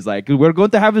 but really, he's like, we're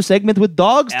going to have a segment with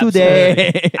dogs today.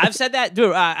 Absolutely. I've said that,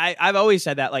 dude. I've always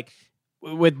said that, like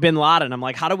with Bin Laden. I'm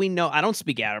like, how do we know? I don't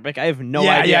speak Arabic. I have no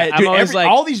idea. I'm Dude, always like,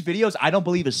 all these videos, I don't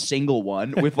believe a single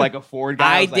one with like a foreign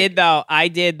guy. I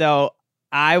did though.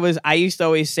 I used to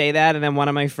always say that, and then one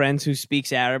of my friends who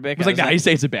speaks Arabic I was like, nah, you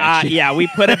say it's a bad shit. yeah, we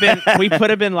put a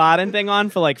Bin Laden thing on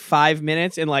for like 5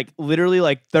 minutes, and like literally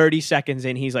like 30 seconds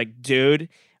in, he's like, dude,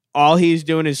 all he's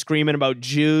doing is screaming about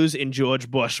Jews and George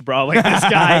Bush, bro. Like this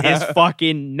guy is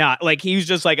fucking nut. Like he's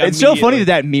just like, It's so funny immediately-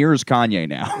 that mirrors Kanye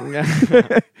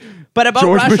now. But about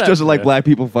George Russia, Bush doesn't like black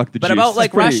people. Fuck the but Jews. about It's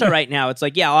like pretty- Russia right now, it's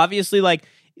like, yeah, obviously, like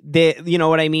you know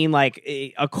what I mean?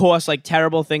 Like, of course, like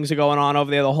terrible things are going on over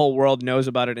there. The whole world knows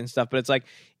about it and stuff. But it's like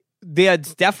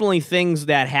there's definitely things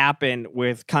that happen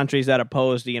with countries that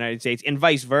oppose the United States, and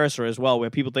vice versa as well, where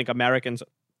people think Americans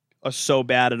are so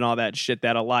bad and all that shit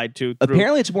that are lied to. Through.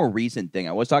 Apparently, it's a more recent thing.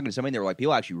 I was talking to somebody. They were like,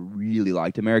 people actually really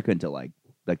liked America until like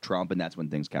Trump, and that's when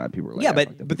things kind of people were like, Yeah,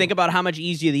 fuck them but think people. about how much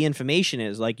easier the information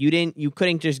is. Like you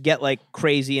couldn't just get like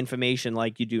crazy information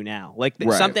like you do now. Like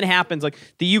Right. something happens, like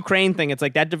the Ukraine thing. It's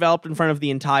like that developed in front of the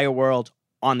entire world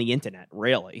on the internet.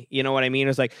 Really, you know what I mean?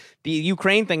 It's like the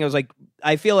Ukraine thing. It was like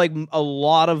I feel like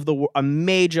a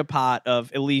major part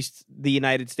of at least the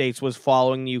United States was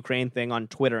following the Ukraine thing on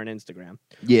Twitter and Instagram.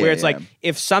 Yeah, where it's yeah. like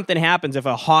if something happens, if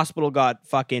a hospital got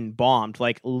fucking bombed,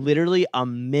 like literally a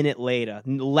minute later,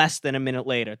 less than a minute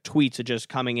later, tweets are just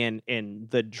coming in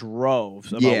the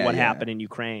droves about Yeah, what yeah. happened in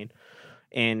Ukraine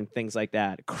and things like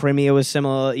that. Crimea was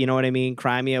similar, you know what I mean?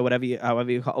 Crimea,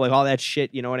 however you call, like all that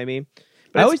shit, you know what I mean?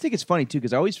 I always think it's funny too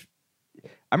because I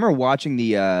remember watching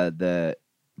the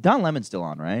Don Lemon's still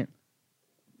on, right?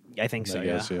 I think so. I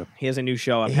guess, yeah. He has a new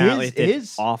show. Apparently, it did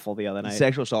his awful the other night.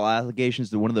 Sexual assault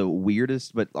allegations. They're one of the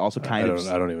weirdest, but also kind of.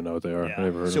 I don't even know what they are. Yeah. I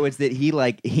never heard So of it's that he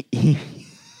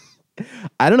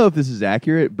I don't know if this is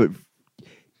accurate, but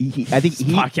I think This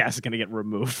he podcast is going to get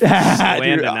removed. Dude,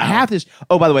 Slander now. half this.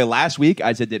 Oh, by the way, last week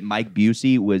I said that Mike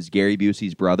Busey was Gary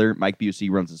Busey's brother. Mike Busey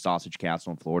runs the Sausage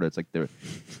Castle in Florida. It's like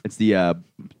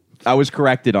I was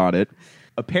corrected on it.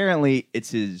 Apparently, it's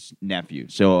his nephew.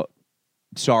 So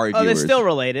Sorry, Oh, viewers. they're still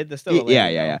related. They're still related.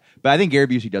 Yeah. But I think Gary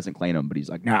Busey doesn't claim him, but he's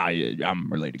like, nah, I'm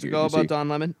related to Gary Go Busey. about Don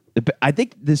Lemon. But I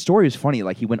think the story is funny.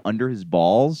 Like he went under his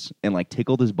balls and like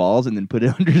tickled his balls and then put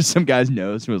it under some guy's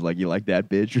nose and was like, "You like that,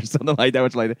 bitch?" or something like that.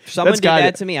 Which like If someone that's did kinda-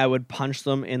 that to me, I would punch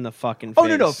them in the fucking face. Oh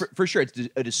no, for sure, it's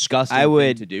a disgusting I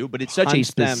would thing to do. But it's such a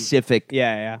punch them. specific,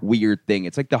 Yeah. weird thing.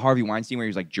 It's like the Harvey Weinstein where he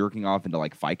was like jerking off into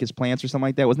like ficus plants or something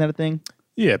like that. Wasn't that a thing?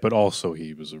 Yeah, but also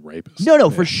he was a rapist. No,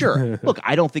 for sure. Look,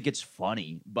 I don't think it's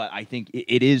funny, but I think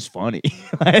it is funny.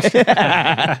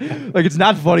 Like it's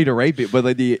not funny to rape it, but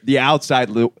like the outside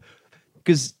loop.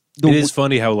 Because It is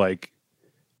funny how like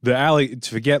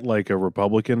to get like a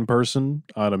Republican person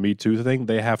on a Me Too thing,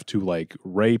 they have to like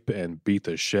rape and beat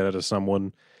the shit out of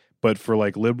someone. But for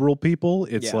like liberal people,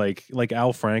 it's Yeah. like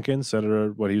Al Franken, senator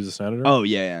when he was a senator. Oh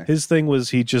yeah. His thing was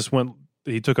he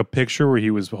took a picture where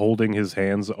he was holding his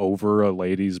hands over a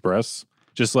lady's breasts,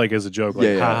 just like as a joke, like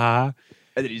Yeah, yeah. ha ha. ha.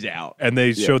 And then he's out. And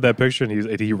they showed that picture,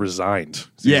 and he resigned. So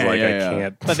he's Yeah, like, yeah, I yeah.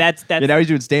 can't. But that's Yeah, now he's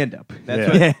doing stand up.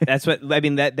 Yeah. that's what I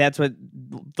mean. That's what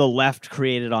the left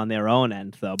created on their own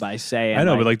end, though, by saying I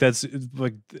know, but like that's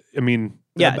like I mean,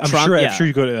 Yeah, I'm Trump- sure. yeah. I'm sure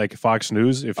you go to like Fox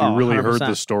News if you Oh, really heard 100%.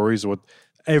 the stories. What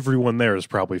everyone there has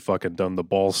probably fucking done the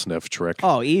ball sniff trick.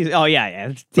 oh, easy. Oh yeah.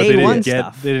 It's But day one They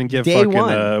stuff. didn't get Day fucking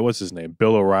one. what's his name,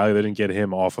 Bill O'Reilly. They didn't get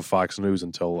him off of Fox News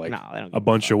until like No, they don't give a a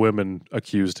bunch fuck. of women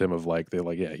accused him of like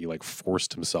he like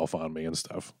forced himself on me and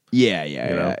stuff. Yeah. You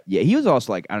know? Yeah. He was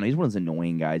also like, I don't know, he's one of those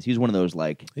annoying guys. He was one of those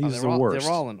like He's the worst.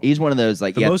 They're all in. he's one of those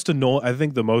like The most annoying. I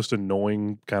think the most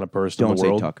annoying kind of person don't in the say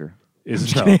world Tucker.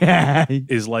 is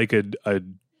is like a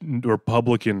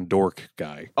Republican dork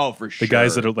guy. Oh, for sure. The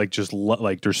guys that are like just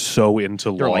like they're so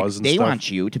into They're laws like, and they stuff. want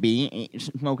you to be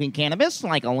smoking cannabis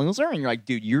like a loser, and you're like,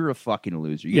 dude, you're a fucking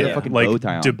loser. You got a fucking bow like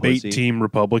tie on, debate pussy. team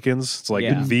Republicans. It's like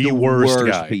Yeah. the worst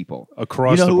guy people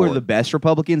across You know the who board. are the best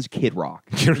Republicans? Kid Rock.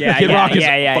 Yeah, Kid Rock is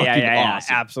yeah, fucking yeah.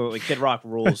 awesome. Absolutely, Kid Rock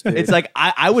rules. Dude. It's like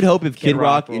I would hope if Kid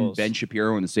Rock and rules. Ben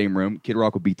Shapiro were in the same room, Kid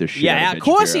Rock would beat the shit. yeah, out of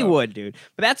course he Ben Shapiro. would, dude.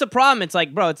 But that's a problem. It's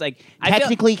like, bro, it's like I feel,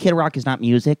 Technically, Kid Rock is not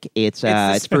music. It's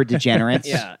It's- for degenerates.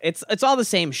 yeah, it's all the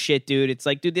same shit, dude. It's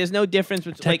like, dude, there's no difference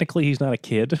between like, Technically, he's not a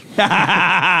kid.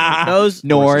 those.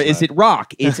 Nor course it's is it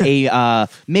rock. It's a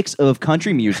mix of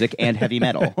country music and heavy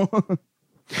metal.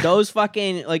 Those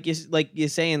fucking like you're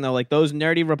saying though, like those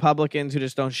nerdy Republicans who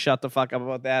just don't shut the fuck up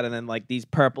about that, and then like these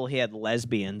purple-haired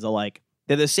lesbians are like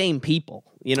they're the same people.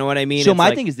 You know what I mean? So It's my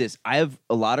like- thing is this: I have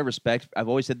a lot of respect. I've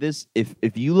always said this: if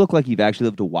you look like you've actually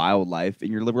lived a wild life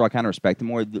and you're liberal, I kind of respect them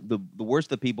more. The worst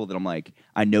of the people that I'm like,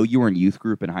 I know you were in youth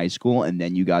group in high school and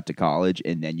then you got to college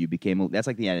and then you became. That's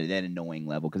like that annoying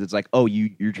level because it's like, oh,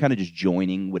 you're kind of just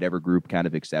joining whatever group kind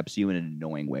of accepts you in an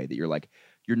annoying way that you're like,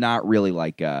 you're not really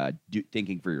like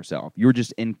thinking for yourself. You were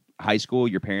just in high school.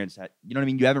 Your parents had, you know what I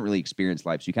mean. You haven't really experienced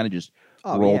life, so you kind of just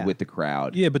rolled yeah. with the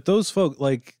crowd. Yeah, but those folk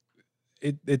like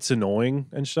it's annoying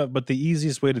and stuff. But the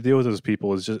easiest way to deal with those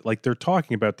people is just like they're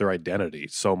talking about their identity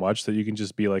so much that you can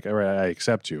just be like, all right, I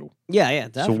accept you. yeah, So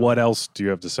definitely. what else do you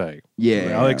have to say?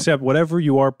 Yeah, I'll accept whatever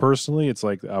you are personally. It's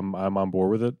like I'm on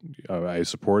board with it. I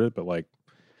support it. But like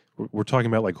we're talking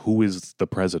about like who is the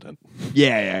president.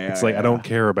 Yeah. It's like I don't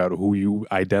care about who you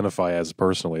identify as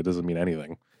personally. It doesn't mean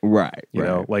anything. Right. You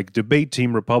know, like debate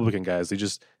team Republican guys,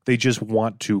 they just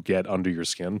want to get under your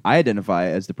skin. I identify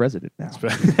as the president now.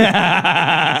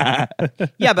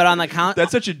 Yeah, but on the count,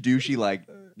 That's such a douchey, like,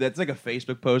 that's like a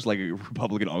Facebook post, like a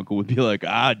Republican uncle would be like,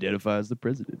 I identify as the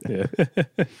president. Yeah.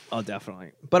 oh,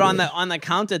 definitely. But on the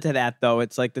counter to that, though,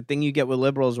 it's like the thing you get with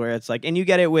liberals, where it's like, and you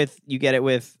get it with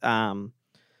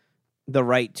the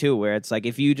right too, where it's like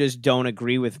if you just don't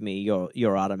agree with me,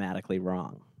 you're automatically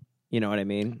wrong. You know what I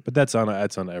mean? But that's on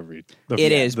every.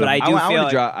 It is, but I do I feel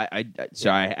want like to draw.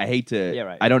 Sorry, I hate to. Yeah,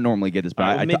 right. I don't normally get this, but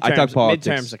I midterms, talk politics.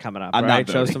 Midterms are coming up. I'm right? not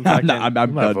Show voting. some fucking, I'm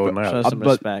not done voting out. show some But-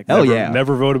 respect. Hell Never- yeah.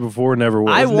 Never voted before, never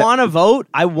will. I want to vote.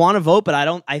 I want to vote, but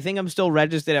I think I'm still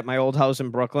registered at my old house in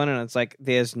Brooklyn, and it's like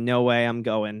there's no way I'm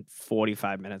going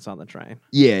 45 minutes on the train.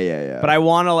 Yeah. But I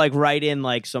want to like write in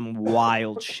like some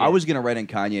wild shit. I was gonna write in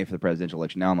Kanye for the presidential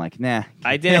election. Now I'm like, nah.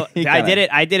 I did it. You I kinda- did it.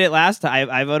 I did it last time.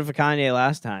 I voted for Kanye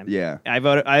last time. Yeah. I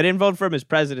voted. I didn't vote for him as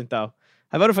president though.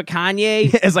 I voted for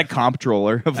Kanye. As like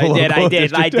comptroller. Of a I local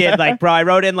did. district. Like, bro, I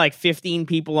wrote in like 15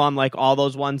 people on like all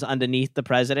those ones underneath the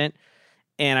president.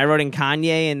 And I wrote in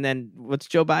Kanye, and then what's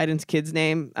Joe Biden's kid's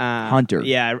name? Hunter.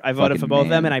 Yeah, I voted Fucking for both of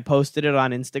them, man. and I posted it on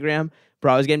Instagram.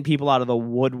 Bro, I was getting people out of the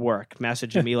woodwork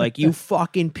messaging me like, "You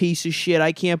fucking piece of shit!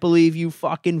 I can't believe you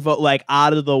fucking vote!" Like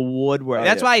out of the woodwork.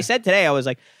 That's yeah. why I said today I was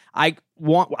like, I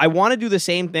want to do the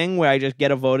same thing where I just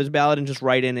get a voter's ballot and just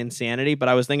write in insanity. But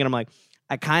I was thinking, I'm like,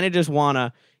 I kind of just want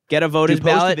to Get a voter's Dude,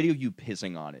 post ballot. a video of you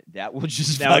pissing on it. That will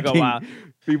just That would go fucking, wild.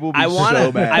 people will be I want to.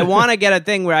 so mad. I want to get a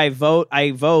thing where I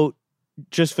vote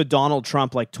just for Donald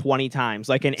Trump like 20 times,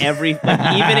 like in every, like,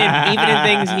 even in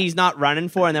things he's not running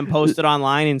for, and then post it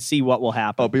online and see what will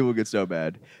happen. Oh, people get so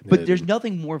bad. But Yeah, there's dude.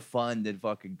 nothing more fun than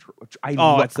fucking.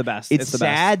 It's the best. It's the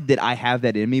best. sad that I have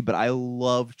that in me, but I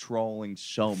love trolling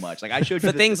so much. Like I showed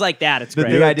you For things like that. It's the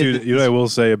great. thing I did Dude, this- you know what I will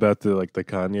say about the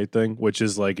Kanye thing, which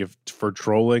is like, if for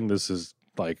trolling, this is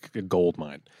like a gold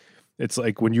mine. It's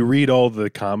like when you read all the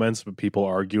comments of people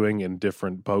arguing in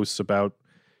different posts about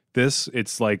this,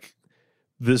 it's like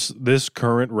this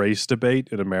current race debate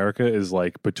in America is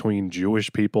like between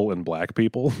Jewish people and black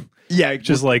people. yeah,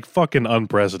 Just like fucking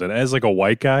unprecedented. As like a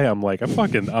white guy, I'm like, I'm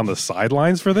fucking on the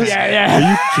sidelines for this. Yeah.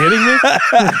 Are you kidding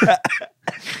me?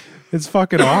 It's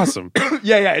fucking awesome.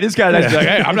 yeah. It is kind of nice. To be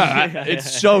Yeah. like, hey, I'm not. It's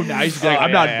so nice. To be like,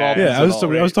 I'm not involved. in Yeah, this I was at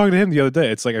all, I was talking to him the other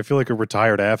day. It's like I feel like a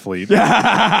retired athlete,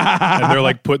 and they're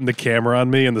like putting the camera on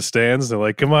me in the stands. They're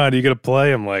like, "Come on, you gonna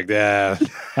play?" I'm like, "Yeah,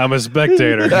 I'm a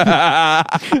spectator."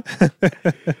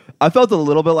 I felt a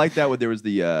little bit like that when there was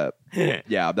the.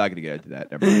 Yeah, I'm not gonna get into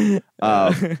that. Never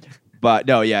mind. But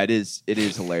no, yeah, it is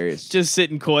hilarious. Just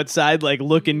sitting courtside, like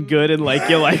looking good, and like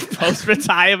you're like post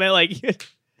retirement, like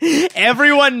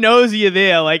everyone knows you're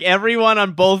there. Like everyone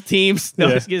on both teams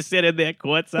knows you're sitting there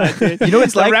courtside. Dude. You know what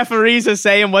it's the like? referees are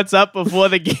saying what's up before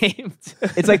the game.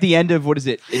 It's like the end of what is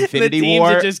it? The Infinity teams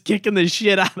War. are just kicking the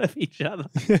shit out of each other.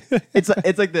 It's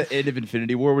like the end of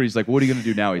Infinity War where he's like, "What are you gonna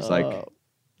do now?" He's like,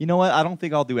 "You know what? I don't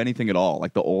think I'll do anything at all."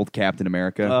 Like the old Captain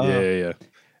America. Yeah.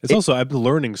 It's also I've been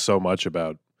learning so much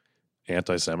about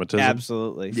anti-Semitism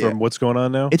Absolutely. from what's going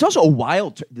on now. It's also a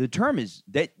wild. The term is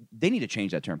that they need to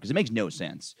change that term because it makes no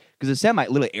sense. Because the Semite,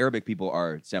 literally Arabic people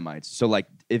are Semites. So like,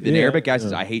 if an Yeah, Arabic guy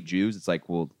says yeah. "I hate Jews," it's like,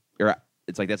 well,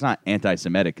 it's like that's not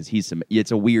anti-Semitic because he's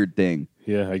it's a weird thing.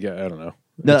 Yeah, I don't know.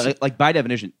 No, like by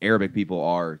definition, Arabic people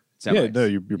are Yeah, Semites. no,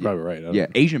 you're probably right. I don't Yeah,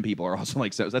 know. Asian people are also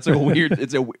like so. That's like a weird.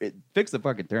 Fix the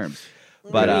fucking term.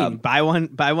 But I mean, buy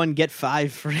one get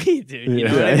 5 free, dude. You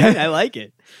know Yeah. what I mean? I like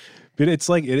it. But it's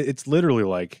like it's literally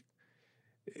like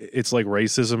it's like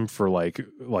racism for like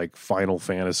Final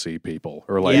Fantasy people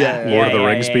or like Lord of the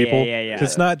Rings people. Yeah.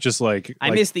 It's not just like I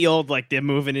miss the old like they're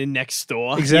moving in next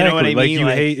door. exactly You know what I like mean? you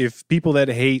hate if people that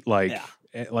hate like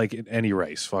Yeah. like any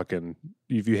race fucking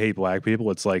if you hate black people,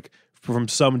 it's like from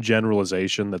some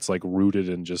generalization that's like rooted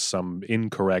in just some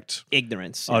incorrect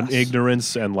ignorance.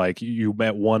 ignorance, and like you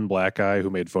met one black guy who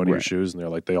made fun of your Right. shoes, and they're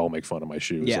like they all make fun of my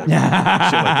shoes. Yeah. Like,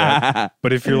 shit like that.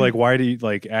 But if you're like, why do you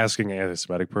like asking an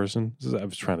anti-Semitic person? I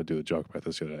was trying to do a joke about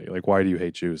this the other day. Like, why do you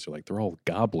hate Jews? They're like, they're all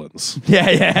goblins.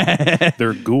 yeah.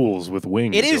 They're ghouls with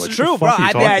wings. It They're is like, true, "What the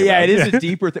fuck bro. are you I- talking It about?" is a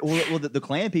deeper thing. Well, the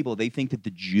Klan people, they think that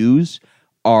the Jews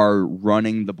are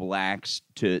running the blacks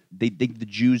to. They think the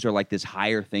Jews are like this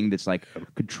higher thing that's like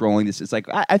controlling this. It's like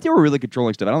if they were really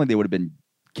controlling stuff, I don't think they would have been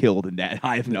killed in that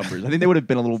high of numbers. I think they would have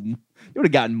been a little. They would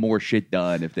have gotten more shit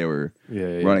done if they were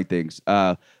Yeah. running things.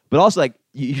 But also, like,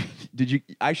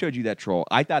 I showed you that troll.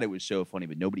 I thought it was so funny,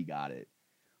 but nobody got it.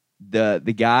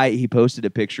 The guy, he posted a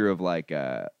picture of like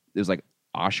it was like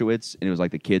Auschwitz, and it was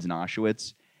like the kids in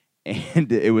Auschwitz,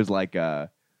 and it was like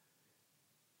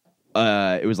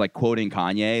quoting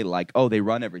Kanye, like, "Oh, they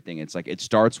run everything." It's like it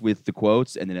starts with the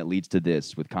quotes, and then it leads to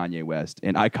this with Kanye West.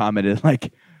 And I commented like,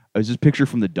 "It was this picture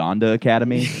from the Donda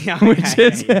Academy, which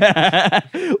is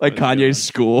like Kanye's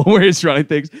school where he's running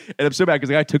things." And I'm so bad because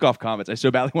the guy took off comments. I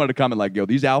so badly wanted to comment like, "Yo,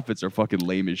 these outfits are fucking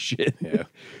lame as shit." Yeah.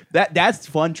 That's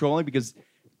fun trolling because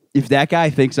if that guy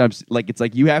thinks I'm like, it's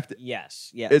like you have to.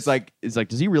 Yes. It's like,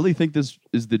 does he really think this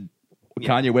is the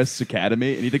Kanye West's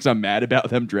Academy? And he thinks I'm mad about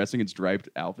them dressing in striped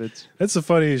outfits That's the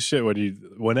funniest shit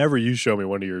whenever you show me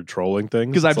one of your trolling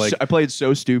things. because it's like, I played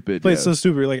so stupid. play it so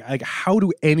stupid. You're like, how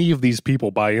do any of these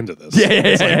people buy into this? Yeah.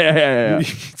 It's like, Yeah.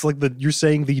 it's like you're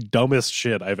saying the dumbest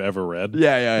shit I've ever read.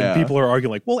 Yeah. And people are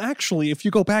arguing like, well, actually, if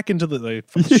you go back into the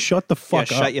shut the fuck up.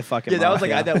 Shut your fucking Yeah, that mouth. was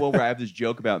like I had that one where I have this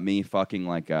joke about me fucking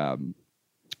like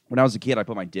when I was a kid, I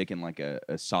put my dick in like a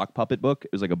sock puppet book.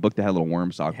 It was like a book that had a little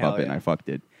worm sock Hell puppet, and yeah. I fucked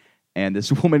it. And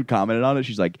this woman commented on it.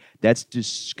 She's like, "That's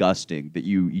disgusting that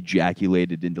you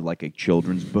ejaculated into like a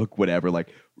children's book, whatever." Like,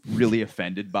 really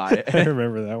offended by it. I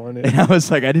remember that one. And I was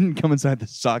like, I didn't come inside the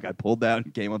sock. I pulled out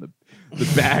and came on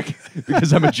the back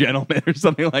because I'm a gentleman or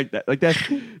something like that. Like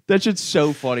that shit's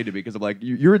so funny to me because I'm like,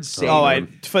 you're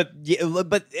insane. But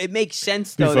it makes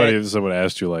sense It'd though. be funny that- if someone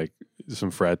asked you like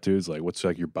some frat dudes like, what's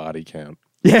like your body count?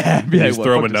 Yeah, be You like, just "Well,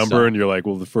 throw them a fuck this number sock." and you're like,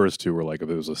 well, the first two were like if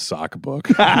it was a sock book.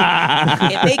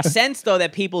 it makes sense though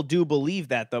that people do believe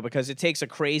that though because it takes a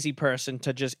crazy person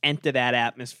to just enter that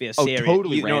atmosphere. Oh, serious.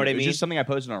 totally You know random. what I It was mean? just something I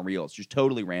posted on Reels, just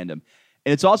totally random.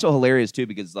 And it's also hilarious too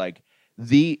because like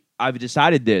I've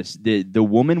decided the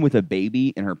woman with a baby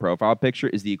in her profile picture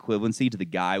is the equivalency to the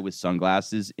guy with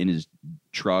sunglasses in his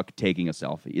truck taking a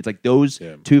selfie. It's like those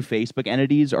two Facebook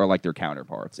entities are like their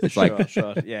counterparts. It's like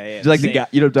Sure. Yeah. it's like the guy,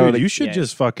 Dude, you should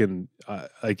just fucking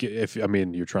like if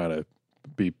you're trying to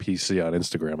be PC on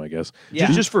Instagram, I guess.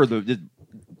 Yeah. just for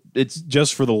it's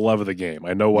Just for the love of the game.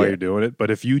 I know why you're doing it, but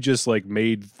if you just like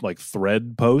made like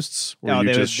thread posts where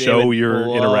you just show your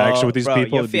interaction with these people,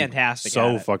 you're it'd be fantastic.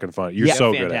 so fucking fun. You're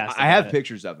so good at it. fantastic. I have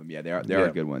pictures of them. Yeah, they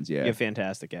are good ones. Yeah, You're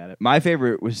fantastic at it. my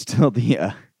favorite was still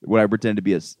the when I pretended to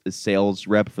be a sales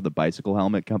rep for the bicycle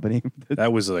helmet company.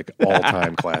 That was like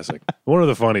all-time classic. One of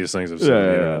the funniest things I've seen.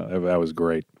 Yeah. That was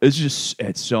great. It's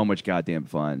so much goddamn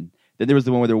fun. Then there was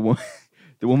the one where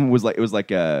the woman was like, it was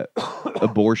like a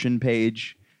abortion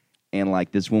page. And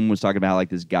like this woman was talking about how, like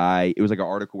this guy, it was like an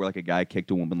article where like a guy kicked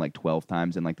a woman like 12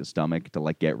 times in like the stomach to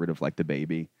like get rid of like the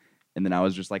baby. And then I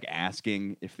was just like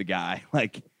asking if the guy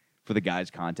like for the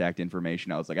guy's contact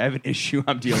information. I was like, I have an issue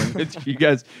I'm dealing with. You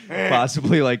guys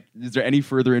possibly like, is there any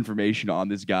further information on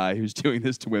this guy who's doing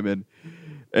this to women?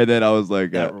 And then I was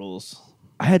like, That rules.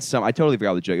 I totally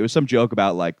forgot the joke. It was some joke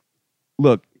about like,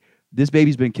 look, this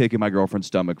baby's been kicking my girlfriend's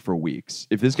stomach for weeks.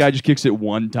 If this guy just kicks it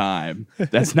one time,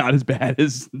 that's not as bad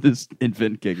as this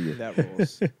infant kicking it. That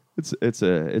rules. It's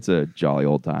a jolly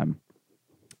old time.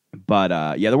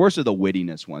 But yeah, the worst are the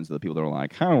wittiness ones. The people that are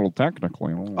like, how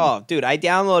technically? Oh, dude, I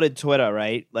downloaded Twitter,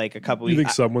 right? Like a couple You weeks.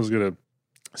 think someone's gonna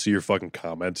see your fucking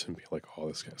comments and be like, "Oh,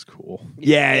 this guy's cool."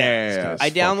 yeah. I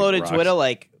fucking downloaded rocks. Twitter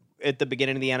like at the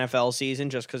beginning of the NFL season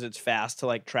just because it's fast to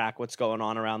like track what's going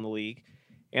on around the league.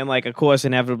 And like, of course,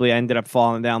 inevitably, I ended up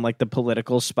falling down like the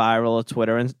political spiral of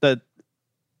Twitter, and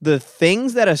the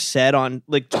things that are said on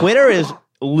like Twitter is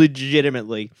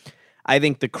legitimately, I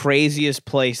think, the craziest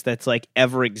place that's like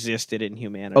ever existed in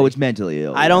humanity. Oh, it's mentally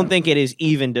ill. I don't think it is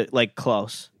even like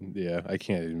close. Yeah, I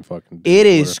can't even fucking. Do It Twitter.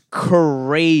 is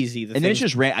crazy. And then it's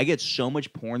just I get so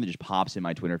much porn that just pops in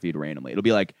my Twitter feed randomly. It'll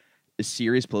be like a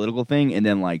serious political thing, and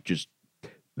then like just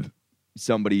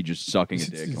somebody just sucking a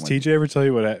dick. Did I'm like, TJ ever tell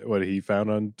you what he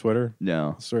found on Twitter?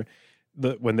 no. Sorry,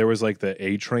 when there was like the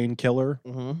A train killer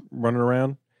running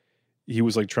around, he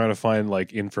was like trying to find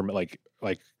like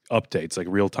like updates, like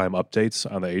real time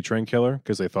updates on the A train killer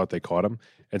because they thought they caught him,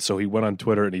 and so he went on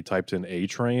Twitter and he typed in A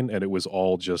train, and it was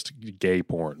all just gay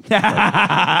porn.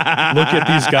 Like, look at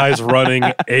these guys running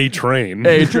A train.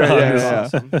 A train. Yeah,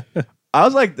 That's yeah. awesome. I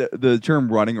was like the term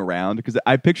running around because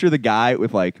I picture the guy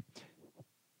with like,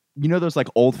 you know, those like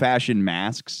old fashioned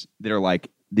masks that are like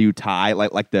you tie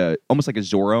like the almost like a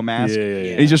Zorro mask. Yeah.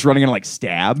 And he's just running and like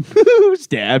stab,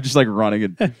 stab, just like running.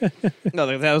 And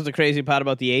No, that was the crazy part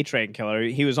about the A Train killer.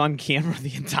 He was on camera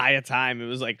the entire time. It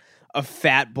was like a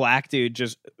fat black dude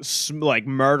just like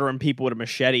murdering people with a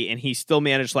machete, and he still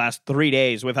managed to last 3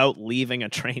 days without leaving a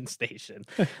train station.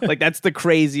 Like, that's the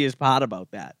craziest part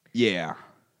about that. yeah,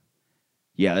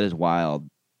 that is wild.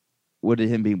 What did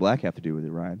him being black have to do with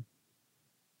it, Ryan?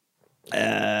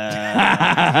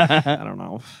 I don't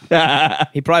know.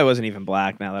 He probably wasn't even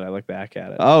black now that I look back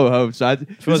at it. So this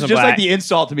is wasn't just black- like the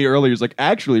insult to me earlier. It's like,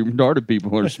 actually, retarded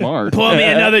people are smart. Pour me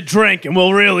another drink and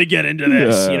we'll really get into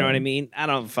this. Yeah. You know what I mean? I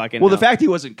don't fucking Well, know. the fact he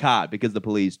wasn't caught because the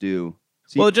police do.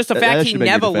 See, Well, just the that fact he should make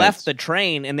your never defense. left the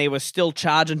train and they were still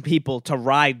charging people to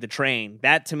ride the train.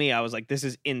 That, to me, I was like, this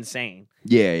is insane.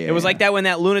 Yeah. It was like that when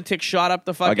that lunatic shot up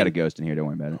the fucking... I got a ghost in here. Don't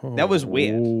worry about it. That was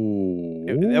weird. Ooh.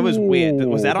 That was weird.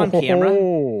 Was that on camera?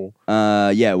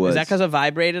 Yeah, it was. Is that because it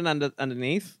vibrated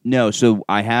underneath? No, so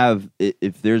I have.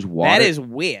 If there's water, That is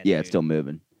weird. Yeah, it's still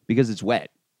moving because it's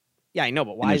wet. Yeah, I know,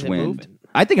 but and why there's is it wind. moving?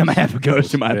 I think I might have a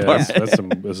ghost in my Yeah, apartment. that's some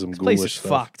This place ghoulish is stuff.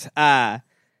 fucked.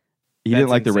 He didn't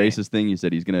That's like the insane. racist thing. He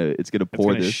said it's gonna It's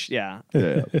pour gonna this. yeah.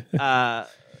 Yeah. Uh,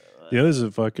 Yeah, there's a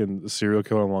fucking serial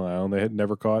killer on Long Island. They had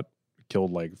never caught,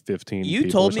 killed like 15. you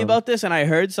told me about this, and I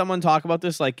heard someone talk about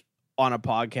this like on a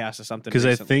podcast or something. because I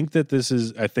recently. think that this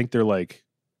is. I think they're like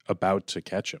about to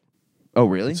catch him. Oh,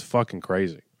 really? It's fucking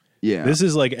crazy. Yeah. This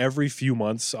is like every few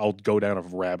months I'll go down a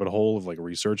rabbit hole of like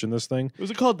researching this thing. Was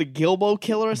it called the Gilbo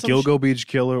Killer or something? Gilgo Beach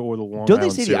Killer or the Long Don't they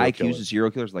Island say the serial IQs killer. of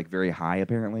serial killers are like very high?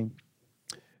 Apparently.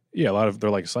 Yeah, they're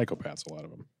like psychopaths. A lot of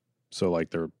them. So like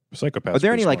they're psychopaths. Are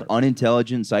there pretty any like smart.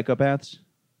 unintelligent psychopaths?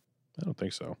 I don't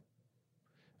think so.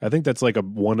 I think that's like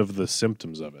one of the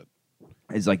symptoms of it.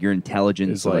 It's like your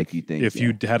intelligence, It's like you think. if yeah.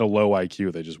 you had a low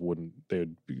IQ, they just wouldn't.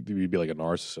 You'd be like a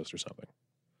narcissist or something.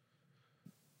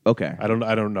 Okay. I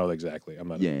don't know exactly. I'm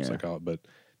not Yeah, a yeah. psychologist, but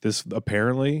this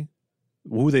apparently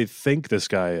who they think this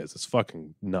guy is. It's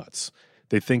fucking nuts.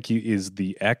 They think he is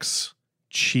the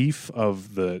ex-chief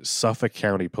of the Suffolk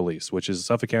County Police, which is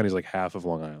Suffolk County is like half of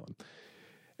Long Island.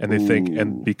 And they think, Ooh.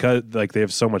 and because like they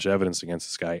have so much evidence against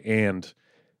this guy, and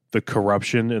the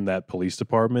corruption in that police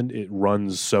department, it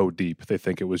runs so deep. They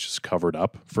think it was just covered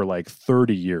up for like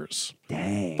 30 years.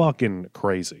 Dang. Fucking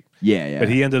crazy. Yeah. But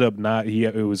he ended up not.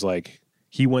 It was like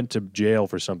he went to jail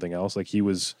for something else. Like he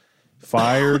was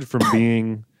fired from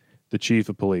being the chief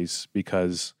of police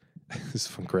because this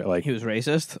is great. Like He was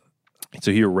racist.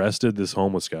 so he arrested this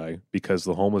homeless guy because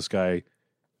the homeless guy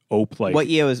What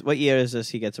year is this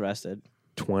he gets arrested?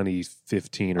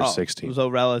 2015 or 16. So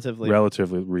relatively.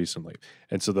 Relatively recently.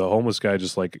 And so the homeless guy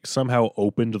just like somehow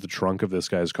opened the trunk of this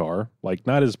guy's car, like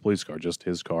not his police car, just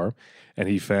his car, and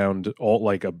he found all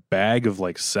like a bag of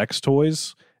like sex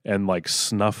toys and like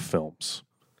snuff films.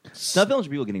 Snuff films are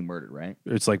people getting murdered, right?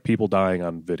 It's like people dying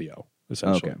on video,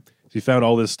 essentially. Okay. So he found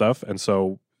all this stuff, and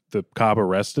so the cop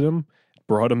arrested him,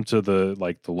 brought him to the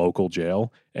local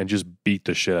jail, and just beat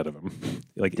the shit out of him,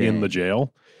 like in Dang. the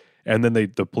jail. And then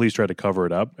the police tried to cover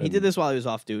it up. He did this while he was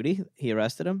off duty. He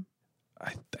arrested him.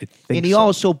 I think And he so.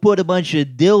 also put a bunch of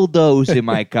dildos in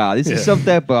my car. This is some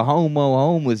type of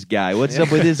homeless guy. What's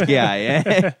up with this guy?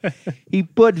 Eh? He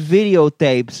put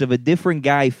videotapes of a different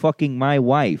guy fucking my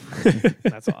wife.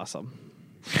 That's awesome.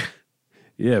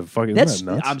 Yeah, fucking That's isn't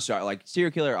that nuts? I'm sorry, like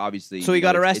serial killer, obviously. So he you know,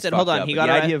 got it's arrested. Hold fucked on, up, he but got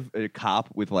the idea of a cop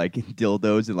with like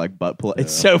dildos and like butt plug.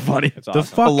 It's Yeah. so funny. It's the awesome.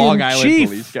 fucking A Long Island chief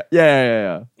police guy.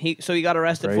 Yeah. He got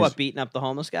arrested Crazy. for what? Beating up the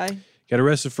homeless guy. got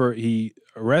arrested for he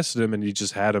arrested him and he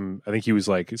just had him. I think he was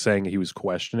like saying he was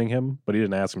questioning him, but he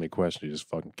didn't ask him any questions. He just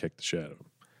fucking kicked the shit out of him.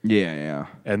 Yeah.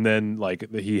 And then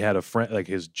like he had a friend, like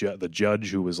the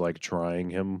judge who was like trying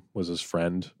him was his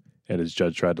friend, and his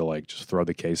judge tried to like just throw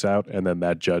the case out, and then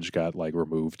that judge got like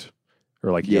removed,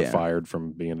 or like he got Yeah. fired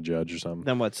from being a judge or something.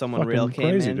 Then what? Someone Fucking real came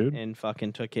crazy, in dude. and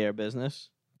fucking took care of business.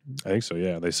 I think so.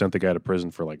 Yeah, they sent the guy to prison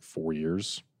for like 4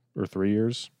 years or 3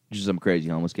 years. Just some crazy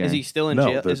homeless guy. Is he still in No,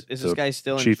 jail? the- Is this the guy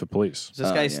still in? Chief of police. Is this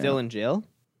Oh, guy yeah. still in jail?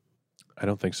 I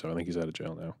don't think so. I think he's out of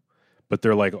jail now. But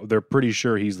they're pretty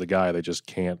sure he's the guy. They just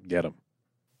can't get him.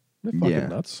 They're fucking Yeah.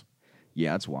 nuts.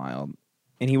 Yeah, it's wild.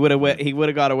 And he would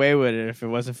have got away with it if it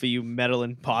wasn't for you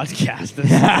meddling podcasters.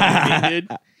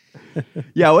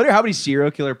 Yeah, I wonder how many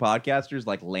serial killer podcasters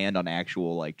like land on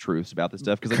actual like truths about this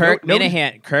stuff. Because Kirk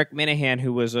Minahan,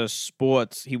 who was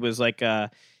he was like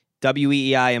a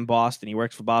WEEI in Boston. He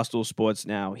works for Barstool Sports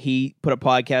now. He put a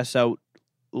podcast out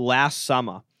last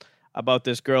summer about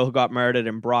this girl who got murdered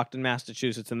in Brockton,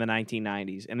 Massachusetts in the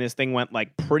 1990s. And this thing went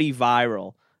like pretty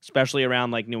viral, especially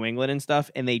around like New England and stuff.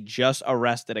 And they just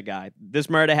arrested a guy. This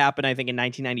murder happened, I think, in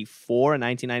 1994 and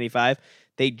 1995.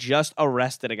 They just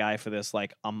arrested a guy for this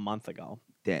like a month ago.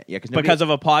 Yeah, Because of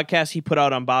a podcast he put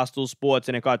out on Barstool Sports,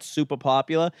 and it got super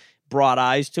popular, brought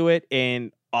eyes to it,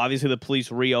 and obviously the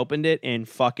police reopened it and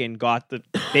fucking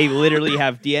they literally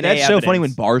have DNA that's so evidence. funny when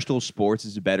Barstool Sports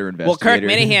is a better Well, investigator.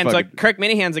 Kirk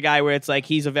Minahan's a guy where it's like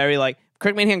he's a very like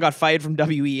Kirk Minahan got fired from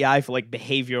WEI for like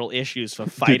behavioral issues for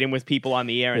fighting with people on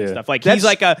the air and Yeah. stuff. Like That's- he's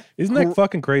like a Isn't that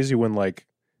fucking crazy when like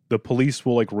the police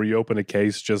will like reopen a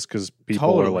case just because people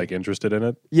are Totally. like interested in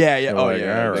it? Yeah. They're Oh like,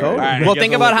 yeah. all right. Totally. All right, well, I guess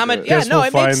think we'll about look how at much. it. Yeah, Guess no, we'll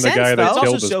it find makes the sense guy that though. It's also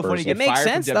killed this so funny. person. Get It makes fired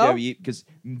sense, from though. WWE because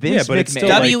Vince but it's McMahon. still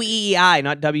like- WEEI,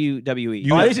 not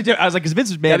WWE. Oh, I was like, because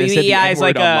Vince McMahon has said the WEI is N-word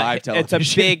like on live it's a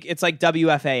television. big, it's like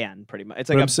WFAN pretty much. It's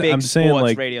like But a I'm sa- big I'm saying, sports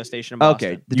like- radio station in Boston.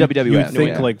 Okay, the You WWF. think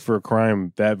yeah. like for a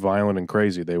crime that violent and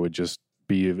crazy, they would just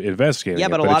be investigating. Yeah, it,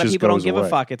 but a it lot of just people don't goes give away. a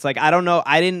fuck. It's like, I don't know.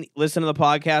 I didn't listen to the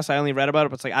podcast. I only read about it.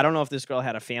 But it's like, I don't know if this girl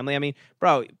had a family. I mean,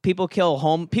 bro, people kill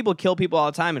people all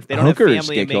the time. If they don't Hookers have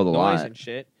family get and make killed a noise lot. and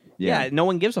shit. Yeah. Yeah, no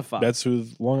one gives a fuck. That's who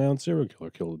the Long Island serial killer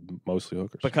killed, mostly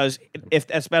hookers. because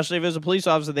especially if it's a police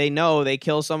officer, they know they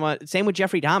kill someone. Same with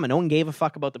Jeffrey Dahmer. No one gave a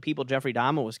fuck about the people Jeffrey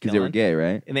Dahmer was Because killing. they were gay,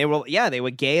 right? And they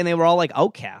were gay and they were all like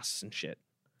outcasts and shit.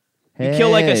 You kill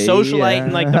like a socialite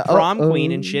and like the prom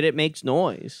queen and shit, it makes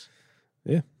noise.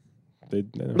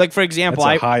 Like for example,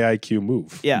 that's a high IQ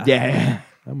move. yeah. Yeah.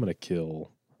 I'm gonna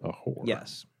kill a whore.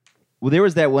 Yes. Well, there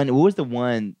was that one. What was the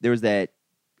one? There was that.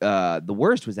 The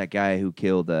worst was that guy who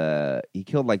killed. He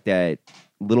killed like that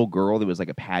little girl that was like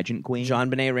a pageant queen.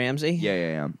 John Benet Ramsey?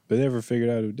 Yeah. They never figured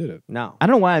out who did it. No. I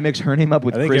don't know why I mix her name up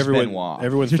with I think Chris everyone- Benoit.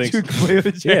 everyone They're thinks- too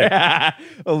close. Yeah.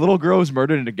 A little girl was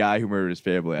murdered and a guy who murdered his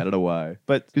family. I don't know why.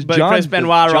 But 'Cause Chris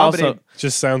Benoit John also Benet-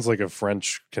 Just sounds like a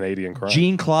French Canadian crime.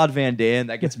 Jean-Claude Van Damme,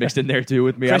 that gets mixed in there too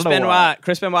with me. Chris I don't know why.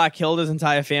 Benoit killed his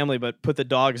entire family, but put the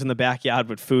dogs in the backyard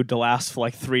with food to last for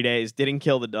like 3 days. Didn't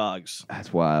kill the dogs.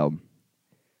 That's wild.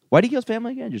 Why did he kill his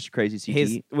family again? Just crazy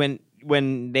CTE?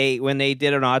 when they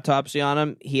did an autopsy on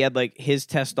him, he had like his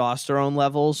testosterone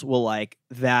levels were like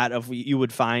that of you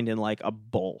would find in like a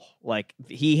bull. Like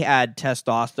he had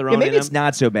testosterone. Yeah, maybe in it's him.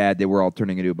 not so bad that we're all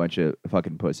turning into a bunch of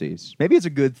fucking pussies. Maybe it's a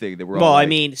good thing that we're all. Well, I like-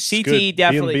 mean, It's CT good.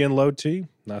 definitely. being low T,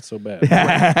 not so bad.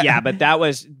 Yeah, but that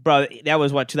was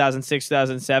what 2006,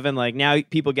 2007. Like now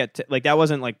people get like that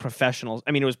wasn't like professional.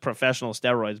 I mean, it was professional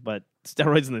steroids, but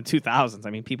steroids in the 2000s. I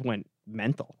mean, people went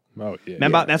mental. Oh yeah.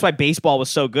 Remember, that's why baseball was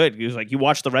so good. He was like, you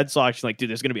watch the Red Sox, you're like, dude,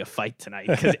 there's gonna be a fight tonight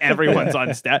because everyone's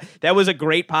on stat. That was a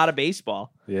great part of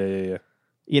baseball. Yeah.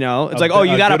 You know, it's A- like, oh,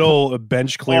 you a got good old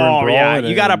bench clearing oh brawl. yeah, in-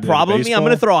 you got a in problem with me? I'm baseball.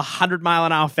 gonna throw a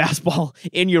 100-mile-an-hour fastball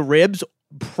in your ribs,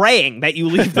 praying that you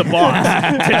leave the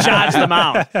box to charge them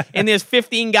out. And there's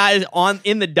 15 guys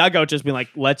in the dugout just being like,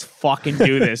 let's fucking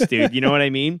do this, dude. You know what I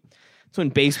mean? That's when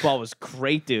baseball was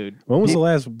great, dude. When was the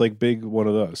last like big one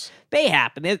of those? They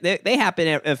happen. They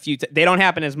happen a few. They don't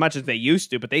happen as much as they used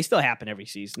to, but they still happen every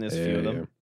season. There's a few of them.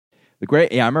 I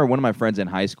remember one of my friends in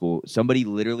high school. Somebody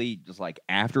literally just like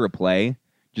after a play,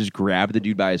 just grabbed the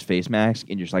dude by his face mask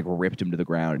and just like ripped him to the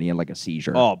ground, and he had like a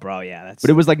seizure. Oh, bro, yeah, that's. But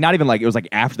it was like not even like it was like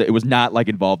after it was not like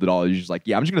involved at all. It was just like,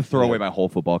 yeah, I'm just gonna throw Yeah. away my whole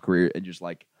football career and just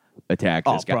like attack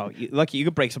oh, this guy. bro, lucky you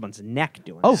could break someone's neck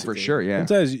doing. Oh, that, for dude. sure, yeah.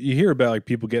 Sometimes you hear about like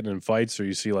people getting in fights, or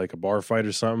you see like a bar fight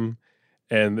or something,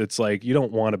 and it's like you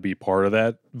don't want to be part of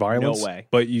that violence. No way.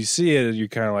 But you see it, and you're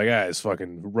kind of like, it's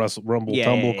fucking rumble, Yeah,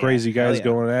 tumble, yeah, yeah. crazy Hell guys yeah.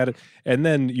 going at it. And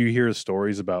then you hear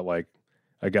stories about like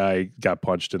a guy got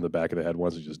punched in the back of the head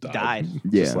once and just died.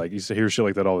 Just Yeah. like you hear shit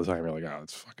like that all the time. You're like,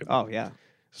 it's fucking. Oh yeah.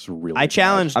 It's really. I bad.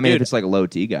 challenged. I mean, dude, if it's like a low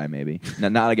T guy, maybe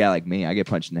not a guy like me. I get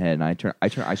punched in the head and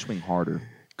I swing harder.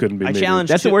 Couldn't be. I me, dude.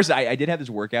 challenged- That's the worst. I did have this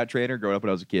workout trainer growing up when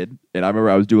I was a kid, and I remember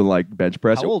I was doing like bench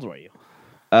press. how old were you?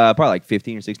 Probably like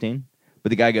 15 or 16. But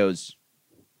the guy goes,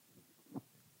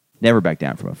 never back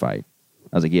down from a fight.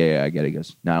 I was like, yeah, I get it. He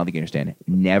goes, no, I don't think you understand it.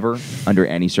 Never, under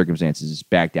any circumstances,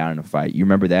 back down in a fight. You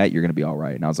remember that? You're going to be all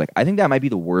right. And I was like, I think that might be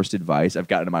the worst advice I've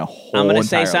gotten in my whole I'm gonna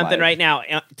say entire something life. right now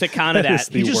to counter That is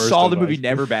that. the You just worst saw the advice. movie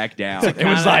Never Back Down. It kinda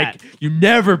was like, that. you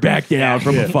never back down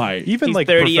from Yeah. a fight. Even He's like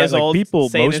 30 years like old. people,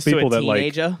 saying most this to people a that like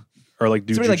teenager. or like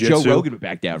do Somebody like jujitsu, Joe Rogan would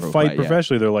back down from a fight fight. Yeah.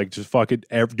 professionally. They're like just fucking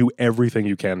do everything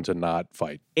you can to not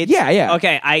fight. Yeah.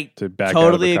 Okay, I To back totally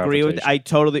out of the agree with.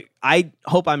 confrontation. I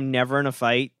hope I'm never in a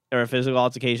fight or a physical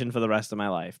altercation for the rest of my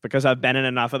life because I've been in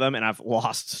enough of them and I've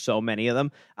lost so many of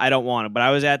them. I don't want to. But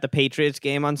I was at the Patriots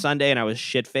game on Sunday and I was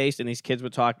shit faced and these kids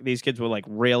were like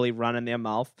really running their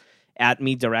mouth at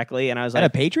me directly and I was At a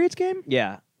like, Patriots game?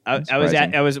 yeah. That's I was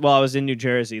surprising. in New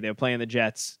Jersey. They were playing the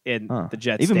Jets in Huh. the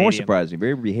Jets. Even more stadium. surprising.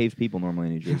 Very behaved people normally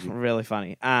in New Jersey. Really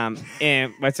funny. And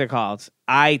what's it called?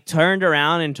 I turned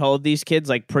around and told these kids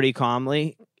like pretty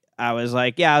calmly. I was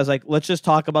like, let's just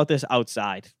talk about this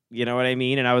outside. You know what I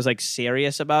mean? And I was like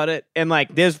serious about it. And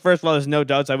like, first of all, there's no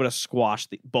doubts I would have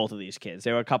squashed both of these kids.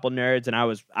 They were a couple nerds, and I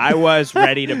was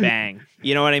ready to bang.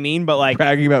 You know what I mean? But like,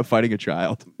 Bragging about fighting a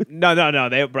child. no.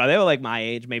 They were like my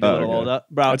age, maybe a little okay. older,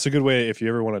 bro. That's a good way if you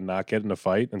ever want to not get in a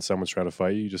fight and someone's trying to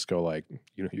fight you. You just go like,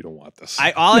 you don't want this.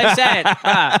 All I said, all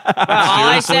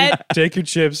I said. Take your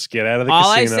chips, get out of the All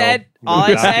I casino. said, Knock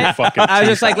your fucking I was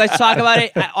teeth just like, out. let's talk about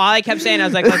it. All I kept saying, I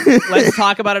was like, let's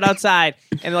talk about it outside.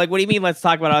 And they're like, what do you mean, let's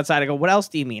talk about it outside? I go, what else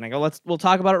do you mean? I go, we'll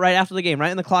talk about it right after the game. Right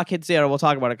when the clock hits 0, we'll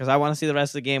talk about it because I want to see the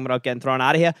rest of the game without getting thrown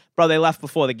out of here. Bro, they left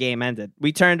before the game ended.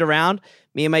 We turned around,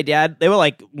 me and my dad, they were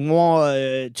like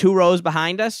 2 rows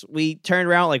behind us. We turned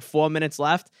around like 4 minutes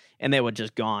left, and they were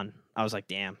just gone. I was like,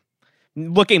 damn.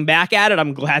 Looking back at it,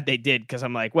 I'm glad they did because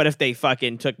I'm like, what if they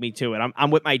fucking took me to it? I'm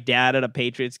with my dad at a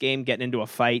Patriots game, getting into a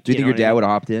fight. Do you think your dad would have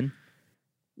hopped in?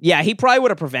 Yeah, he probably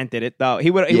would have prevented it though. He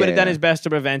would have done Yeah. his best to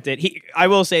prevent it. I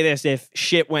will say this: if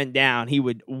shit went down, he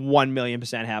would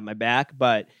 1,000,000% have my back.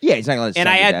 But Yeah, he's not going to let his and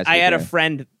son I get had his ass I had a kicked,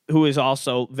 friend who is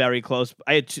also very close.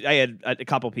 I had a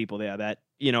couple people there that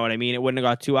you know what I mean. It wouldn't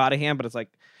have got too out of hand, but it's like,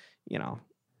 you know,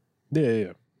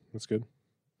 Yeah. That's good.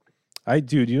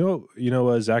 You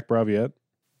know Zach Braviette?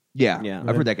 Yeah, Yeah.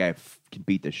 I've heard that guy can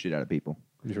beat the shit out of people.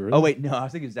 You heard Oh of wait, no, I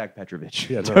was thinking Zach Petrovich.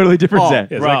 Yeah, no. Totally different Oh, Zach.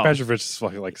 Yeah, Bro. Zach Petrovich is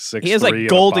fucking like 6'3". he has like and a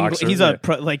golden. boxer. He's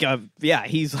Yeah.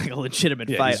 he's like a legitimate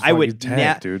Yeah, fight. he's I would fucking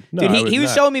tanked, dude. No, dude. I would He was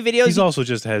not. showing me videos. He's also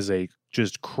just has a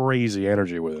just crazy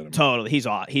energy with him. Totally, he's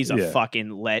a Yeah.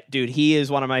 fucking dude. He is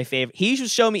one of my favorite. He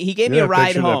just showed me. He gave me Yeah, a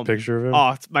ride that home. picture of him. Oh,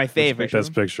 it's my favorite.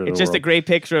 Best picture. It's just a great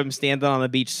picture of him standing on the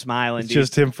beach smiling, It's dude,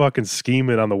 just him fucking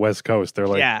scheming on the West Coast. They're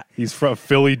like, Yeah. he's from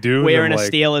Philly dude. wearing a and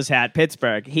like, Steelers hat,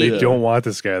 Pittsburgh. They don't want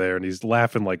this guy there, and he's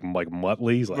laughing like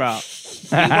Muttley. He's like, bro.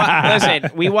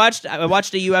 Listen, I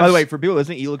watched a UFC. By the way, for people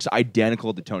listening, he looks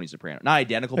identical to Tony Soprano. Not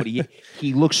identical, but he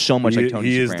looks so much like Tony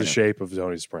he Soprano. is the shape of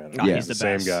Tony Soprano. No, Yeah. he's the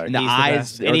same best. guy. And the He's eyes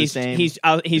best. are And the he's same.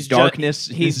 he's darkness.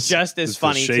 He's just as It's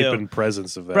funny the shape too. and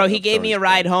presence of that. Bro, he of gave me Tony a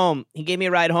ride Soprano. home. He gave me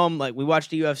a ride home. Like we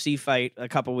watched a UFC fight a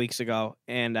couple weeks ago,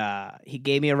 and he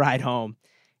gave me a ride home,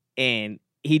 and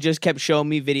he just kept showing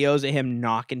me videos of him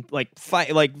knocking,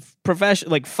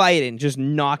 fighting, just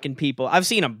knocking people. I've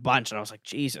seen a bunch, and I was like,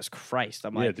 Jesus Christ!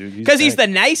 I'm Yeah, like, dude. because he's the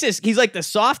nicest. He's like the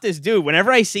softest dude.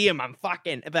 Whenever I see him, I'm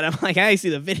fucking. But I'm like, I see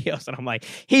the videos, and I'm like,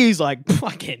 he's like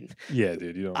fucking. Yeah,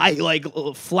 dude. You know. I like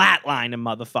flatline him,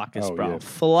 motherfuckers, Oh, bro. yeah.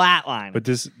 Flatline. But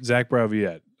this Zach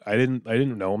Braviette, I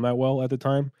didn't know him that well at the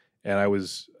time, and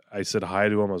I said hi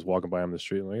to him. I was walking by him on the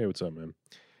street, and I'm like, hey, what's up, man?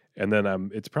 And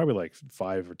then it's probably like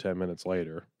 5 or 10 minutes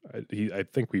later. I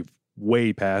think we've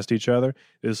way past each other.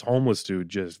 This homeless dude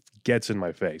just gets in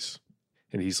my face,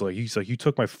 and he's like, you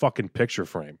took my fucking picture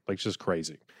frame. Like, it's just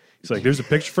crazy. He's like, there's a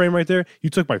picture frame right there. You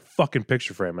took my fucking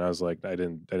picture frame, and I was like, I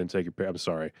didn't take your. I'm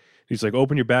sorry. He's like,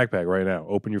 open your backpack right now.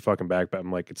 Open your fucking backpack.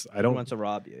 I'm like, I He don't. wants to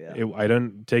rob you. Yeah. I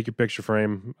didn't take your picture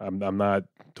frame. I'm not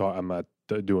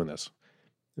doing this.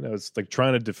 And I was like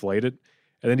trying to deflate it,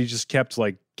 and then he just kept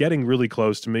like getting really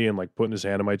close to me and like putting his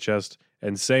hand on my chest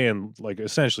and saying like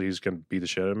essentially he's gonna beat the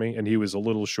shit out of me. And he was a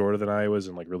little shorter than I was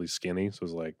and like really skinny, so it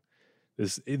was like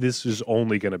this is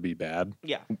only gonna be bad.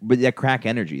 Yeah. But that crack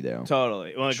energy though.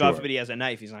 Totally. Well, Sure. God forbid he has a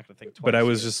knife, he's not going to think twice. But I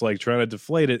was just like trying to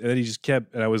deflate it, and then he just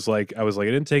kept. And I was like, I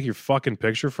didn't take your fucking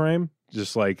picture frame.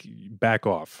 Just like back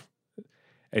off.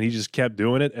 And he just kept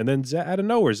doing it, and then out of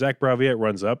nowhere, Zach Braviette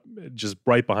runs up, just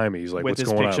right behind me. He's like, With "What's his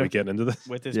going on? picture? Are we getting into this?"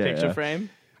 with his Yeah, picture yeah. frame.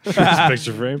 His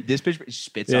picture frame. This picture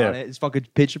spits Yeah. on it. It's fucking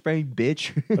picture frame,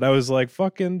 bitch. But I was like,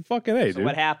 "Fucking, hey, So dude."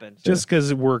 what happened? Just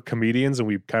because we're comedians and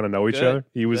we kind of know each Good, other,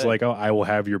 he was good. like, "Oh, I will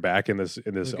have your back in this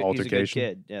He's a good altercation."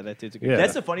 kid. Yeah, that dude's a good Yeah. kid.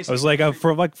 That's the funniest. I was like,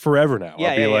 for like forever now.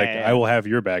 Yeah, I'll be yeah, like, yeah. I will have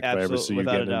your back if I ever Absolutely, see you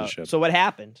without a getting into doubt. shit. So what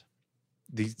happened?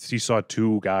 He saw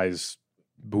 2 guys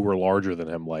who were larger than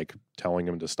him, like telling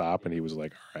him to stop, and he was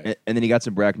like, "All right." And then he got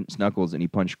some Bracken Snuckles and he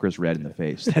punched Chris Red in the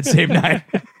face that same night.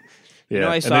 Yeah, know,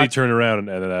 I and saw- then he turned around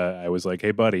and I was like,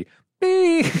 "Hey, buddy,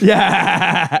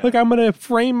 Yeah. look, I'm gonna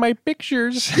frame my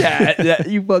pictures." Yeah,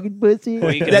 you fucking pussy.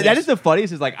 Well, you could've that just- is the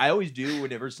funniest. Is like I always do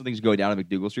whenever something's going down on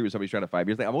McDougal Street where somebody's trying to fight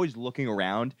me. It's like I'm always looking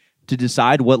around to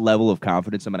decide what level of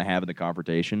confidence I'm going to have in the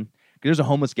confrontation. Because there's a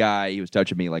homeless guy. He was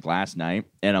touching me like last night,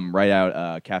 and I'm right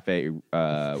out cafe.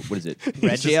 What is it? He's just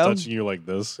Reggio? touching you like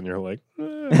this, and you're like,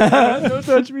 Don't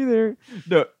touch me there.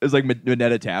 No, it's like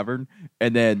Minetta Tavern,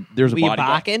 and then there's Were a you bodyguard.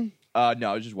 barking?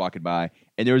 No, I was just walking by,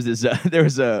 and there was this.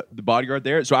 The bodyguard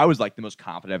there. So I was like the most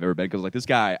confident I've ever been because like this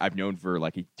guy I've known for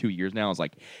like 2 years now. I was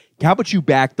like, how about you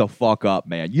back the fuck up,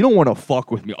 man? You don't want to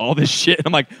fuck with me. All this shit.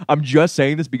 I'm like, I'm just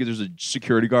saying this because there's a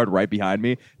security guard right behind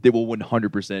me that will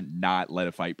 100% not let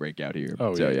a fight break out here.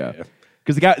 "Oh so, yeah."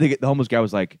 Because the homeless guy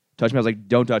was like, touch me. I was like,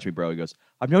 don't touch me, bro. He goes,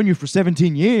 I've known you for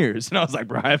 17 years. And I was like,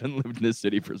 bro, I haven't lived in this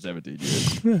city for 17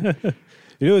 years.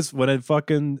 You know, it's when I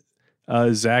fucking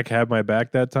Zach had my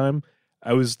back that time.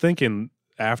 I was thinking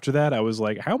after that, I was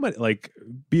like, how many, like,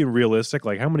 being realistic,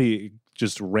 like, how many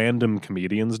just random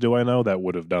comedians do I know that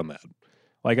would have done that?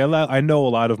 Like, I know a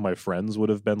lot of my friends would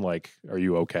have been like, "Are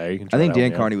you okay?" And I try think to help Dan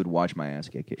me out. Carney would watch my ass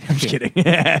kick it. I'm just kidding.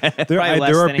 There Probably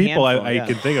less are than a people handful, I yeah.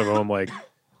 can think of. I'm like,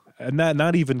 and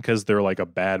not even because they're like a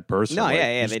bad person. No, like,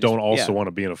 yeah, just they don't just- also yeah. want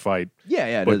to be in a fight,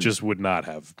 yeah. but just would not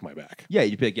have my back. Yeah,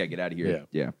 you pick. Yeah, get out of here.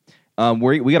 Yeah.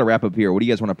 We got to wrap up here. What do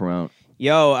you guys want to promote?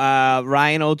 Yo,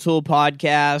 Ryan O'Toole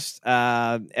podcast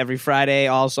every Friday.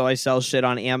 Also, I sell shit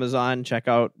on Amazon. Check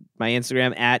out my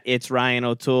Instagram at It's Ryan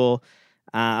O'Toole.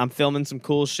 I'm filming some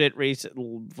cool shit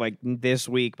like this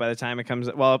week. By the time it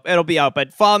comes, well, it'll be out.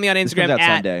 But follow me on This comes Instagram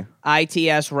out at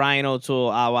Sunday. ITS Ryan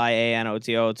O'Toole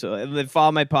RYANOTO. Then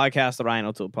follow my podcast, the Ryan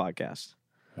O'Toole podcast.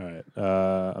 All right,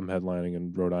 I'm headlining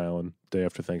in Rhode Island day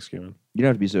after Thanksgiving. You don't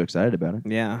have to be so excited about it.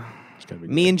 Yeah. It's gonna be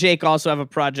Me and Jake also have a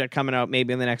project coming out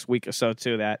maybe in the next week or so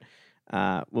too that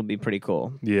will be pretty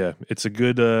cool. Yeah, it's a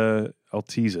good. I'll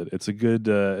tease it. It's a good.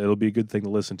 It'll be a good thing to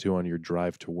listen to on your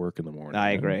drive to work in the morning.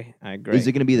 I right? agree. Is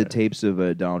it going to be the tapes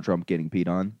of Donald Trump getting peed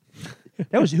on?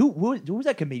 That was who was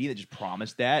that comedian that just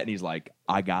promised that and he's like,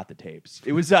 I got the tapes.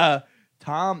 It was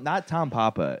Tom, not Tom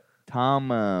Papa.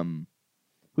 Tom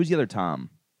who's the other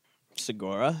Tom?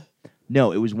 Segura?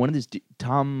 No, it was one of this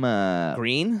Tom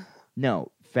Green?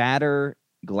 No, fatter,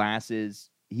 glasses.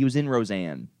 He was in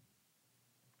Roseanne.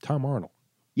 Tom Arnold.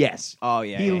 Yes. Oh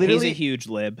yeah. He yeah. literally- He's a huge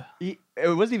lib. It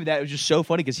wasn't even that. It was just so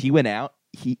funny because he went out.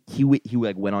 He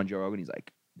like went on Joe Rogan. He's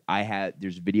like,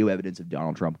 there's video evidence of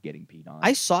Donald Trump getting peed on.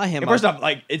 I saw him. And first off,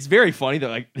 like, it's very funny that,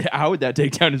 like, how would that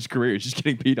take down his career? He's just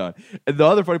getting peed on. And the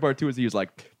other funny part, too, is he was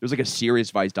like, there's like a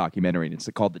Serious Vice documentary, and it's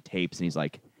called The Tapes. And he's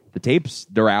like, the tapes,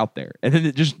 they're out there. And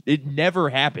then it never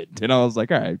happened. And I was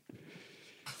like, all right.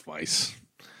 Vice.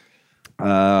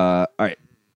 All right.